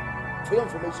 For your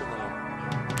information now.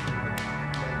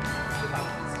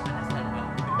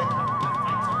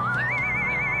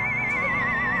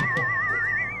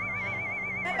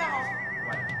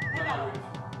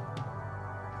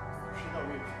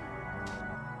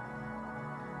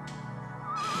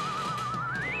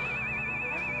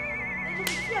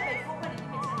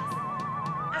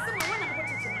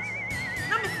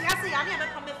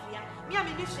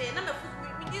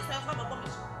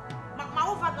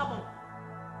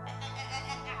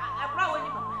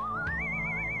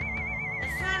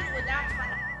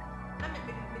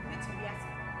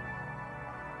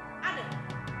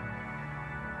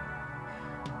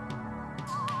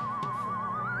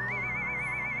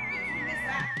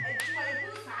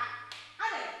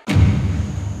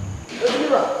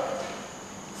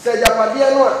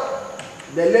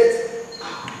 The late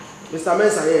Mr.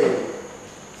 Mensa here.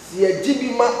 See a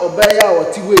Jibima Obaya or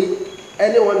Twi,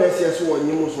 anyone else yes one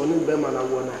you must one in Bemana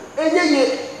one. And ye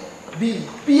be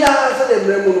Bia and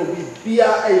Remono be Bia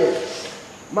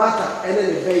Mata and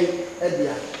then Bay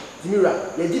Adea.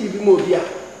 Mira, ye Jibi Modia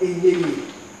in ye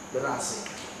the Rassi.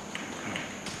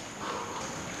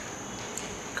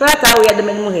 Crata we had the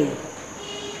men.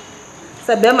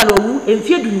 Sabemano and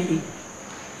Fiaduni.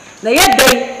 Na yet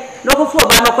day. No go for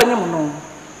ba no kwanya mo no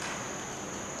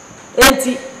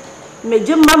enti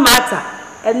meje mata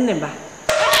enne ba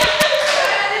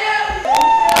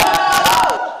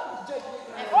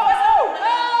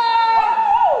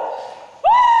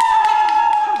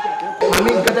I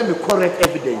mean gather me correct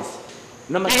evidence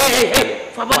number hey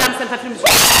for what I'm sent Films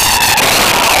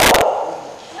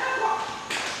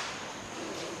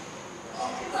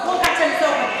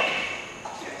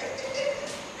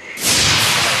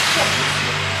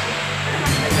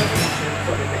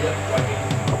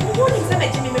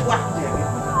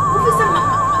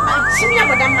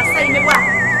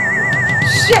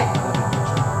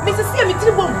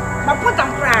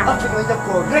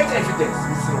correct evidence,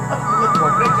 Mr.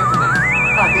 Correct evidence.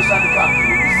 They shall be back.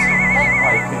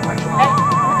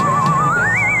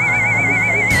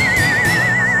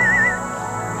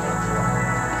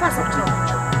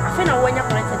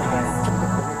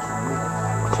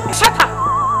 Shut up!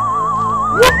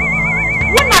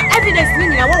 What evidence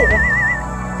meaning a war?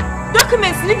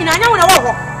 Documents living I know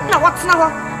now what's now?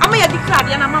 I'm a declare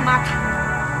the Mama.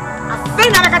 I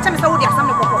think I got to Saudi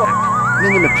or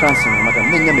Many me transfer,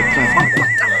 madam. Many me transfer.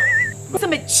 What's a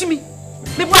chimney?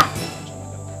 Me what?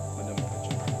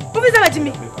 Who is that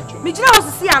Jimmy? Me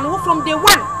just see I know from day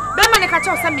one. Beman catch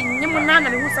us some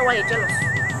Nimunana who say why jealous.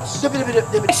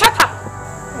 Shut up!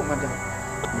 Oh, madam.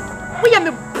 We are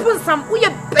me bosom, we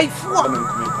are pay for.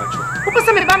 Who was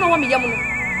a me banner woman yamu?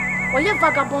 Or your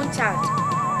vagabond child?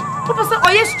 Who was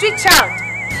a your street child?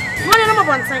 One number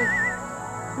one thing.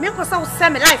 Me was so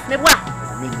semi life, me what?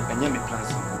 Me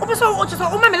transfer. So what is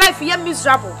all my life here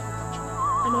miserable?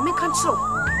 And I can't show.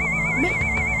 Me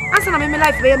answer my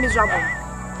life very miserable.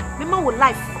 Me my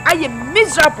life I am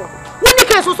miserable. When you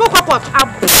can so papa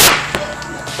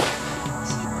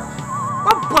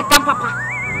what bottom papa?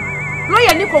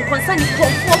 Lawyer Nico concern you for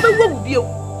will be you.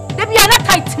 There be another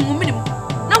tight minimum.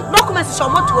 No documents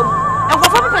shall not to him. And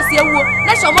what papa say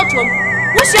let's show more to him.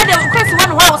 We share the question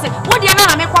one house. What the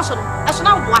other make question? I shall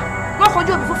now what? No for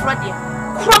you before Friday.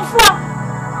 From for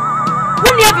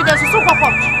evidence so pop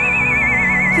up.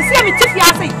 To see me tiff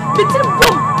ya say, me tin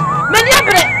boom. Many a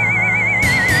bread.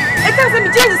 It doesn't be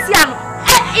Jesus Siano.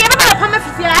 You never come if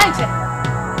you are.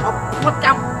 Oh, what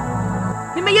down?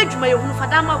 You may age my own for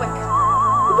damn work.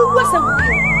 Who was a woman?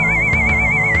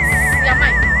 See, I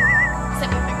might say,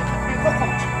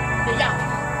 welcome to the yard.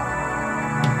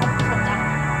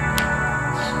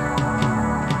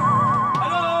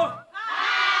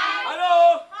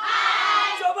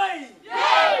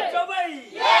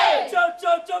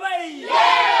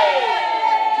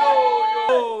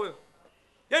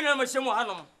 Shemo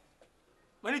hanom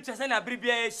mani chese na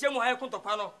bribia shemo hay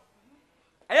kontopa no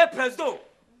aye president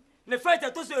ne fight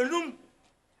to so enum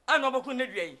ana obokun na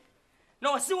duai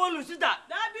na wose wonu su da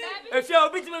efia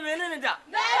obi time me ne da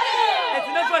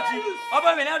eti na fati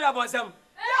oba me na da bonsam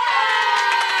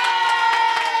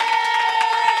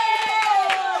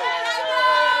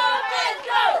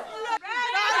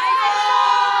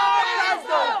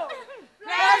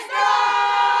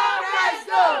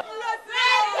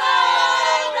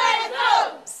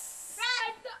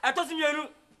Atosi mienu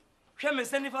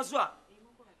sending for so.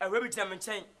 A rabbit jam and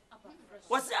chain.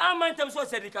 What's our mind terms was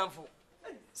said he come for?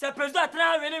 Say President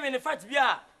try when the fight be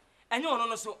and you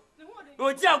know so.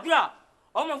 No dear gra,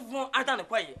 almost from Akan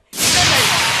Twi.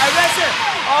 I rest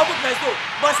all the president,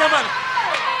 but someone.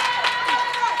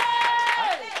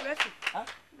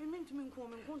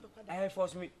 I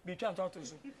force me. Be trying to talk to you.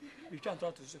 Be trying to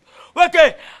talk to you.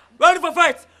 Okay, ready for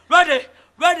fight. Ready,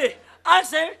 ready. I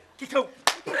say, kick out.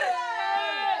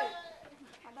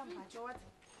 Madam Pacho, what?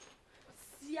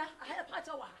 See, I have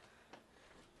Pacho.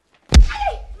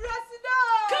 Hey, Rasido!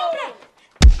 Come here.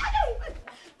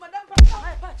 Madam Pacho, I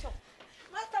have Pacho.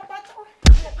 Master Pacho,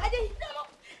 Adea.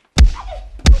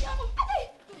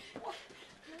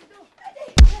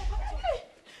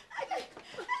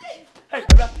 Hey,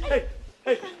 hey,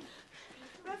 hey.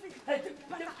 Hey,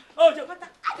 oh,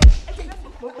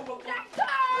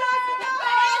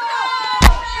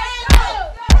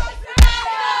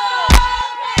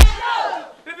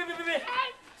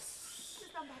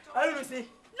 are you listening?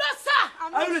 No, sir.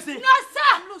 Are you listening? No,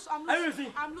 sir. Are you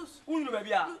listening? I'm loose. Who you baby?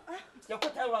 You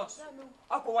got 10 rounds.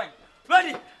 Aqua wine.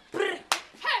 Ready? Hey.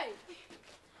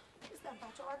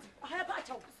 I have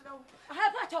Pacho. I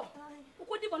have Pacho. Who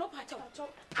could even know Pacho?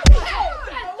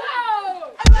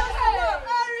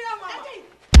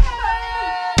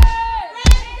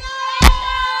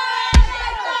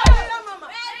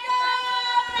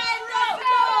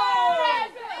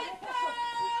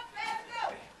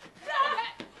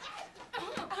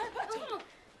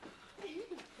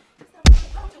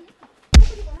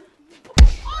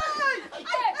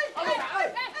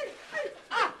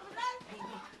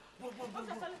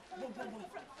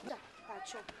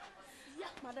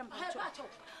 Madam Pacho.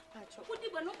 Pacho. Who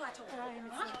did no Pacho?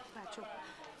 Pacho.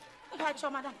 Pacho,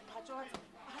 Madam Pacho.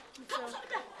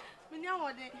 Minya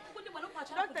wode. Who did no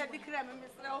Pacho? Doctor declare me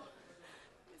Mr.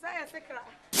 Isaiah Sekra.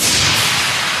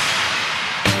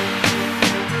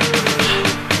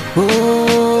 Whoa.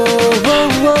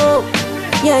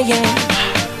 Yeah.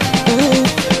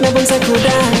 Never say could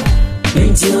die.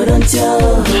 Into don't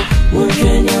tell.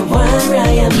 When you want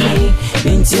right me.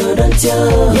 Into don't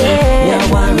tell.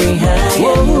 Yeah, worry high.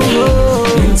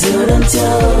 Into don't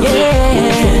tell.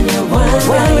 Yeah, when you want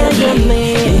right me.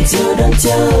 Into don't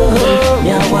tell.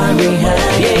 Yeah, worry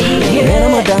high. Yeah,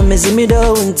 madam is me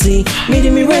don't see.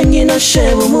 Me run you no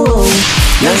share more.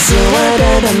 That's what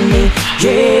I me.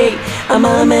 Yeah, I'm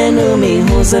a man who me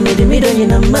who's a me don't you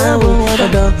know my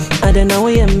I don't know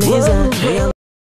where you're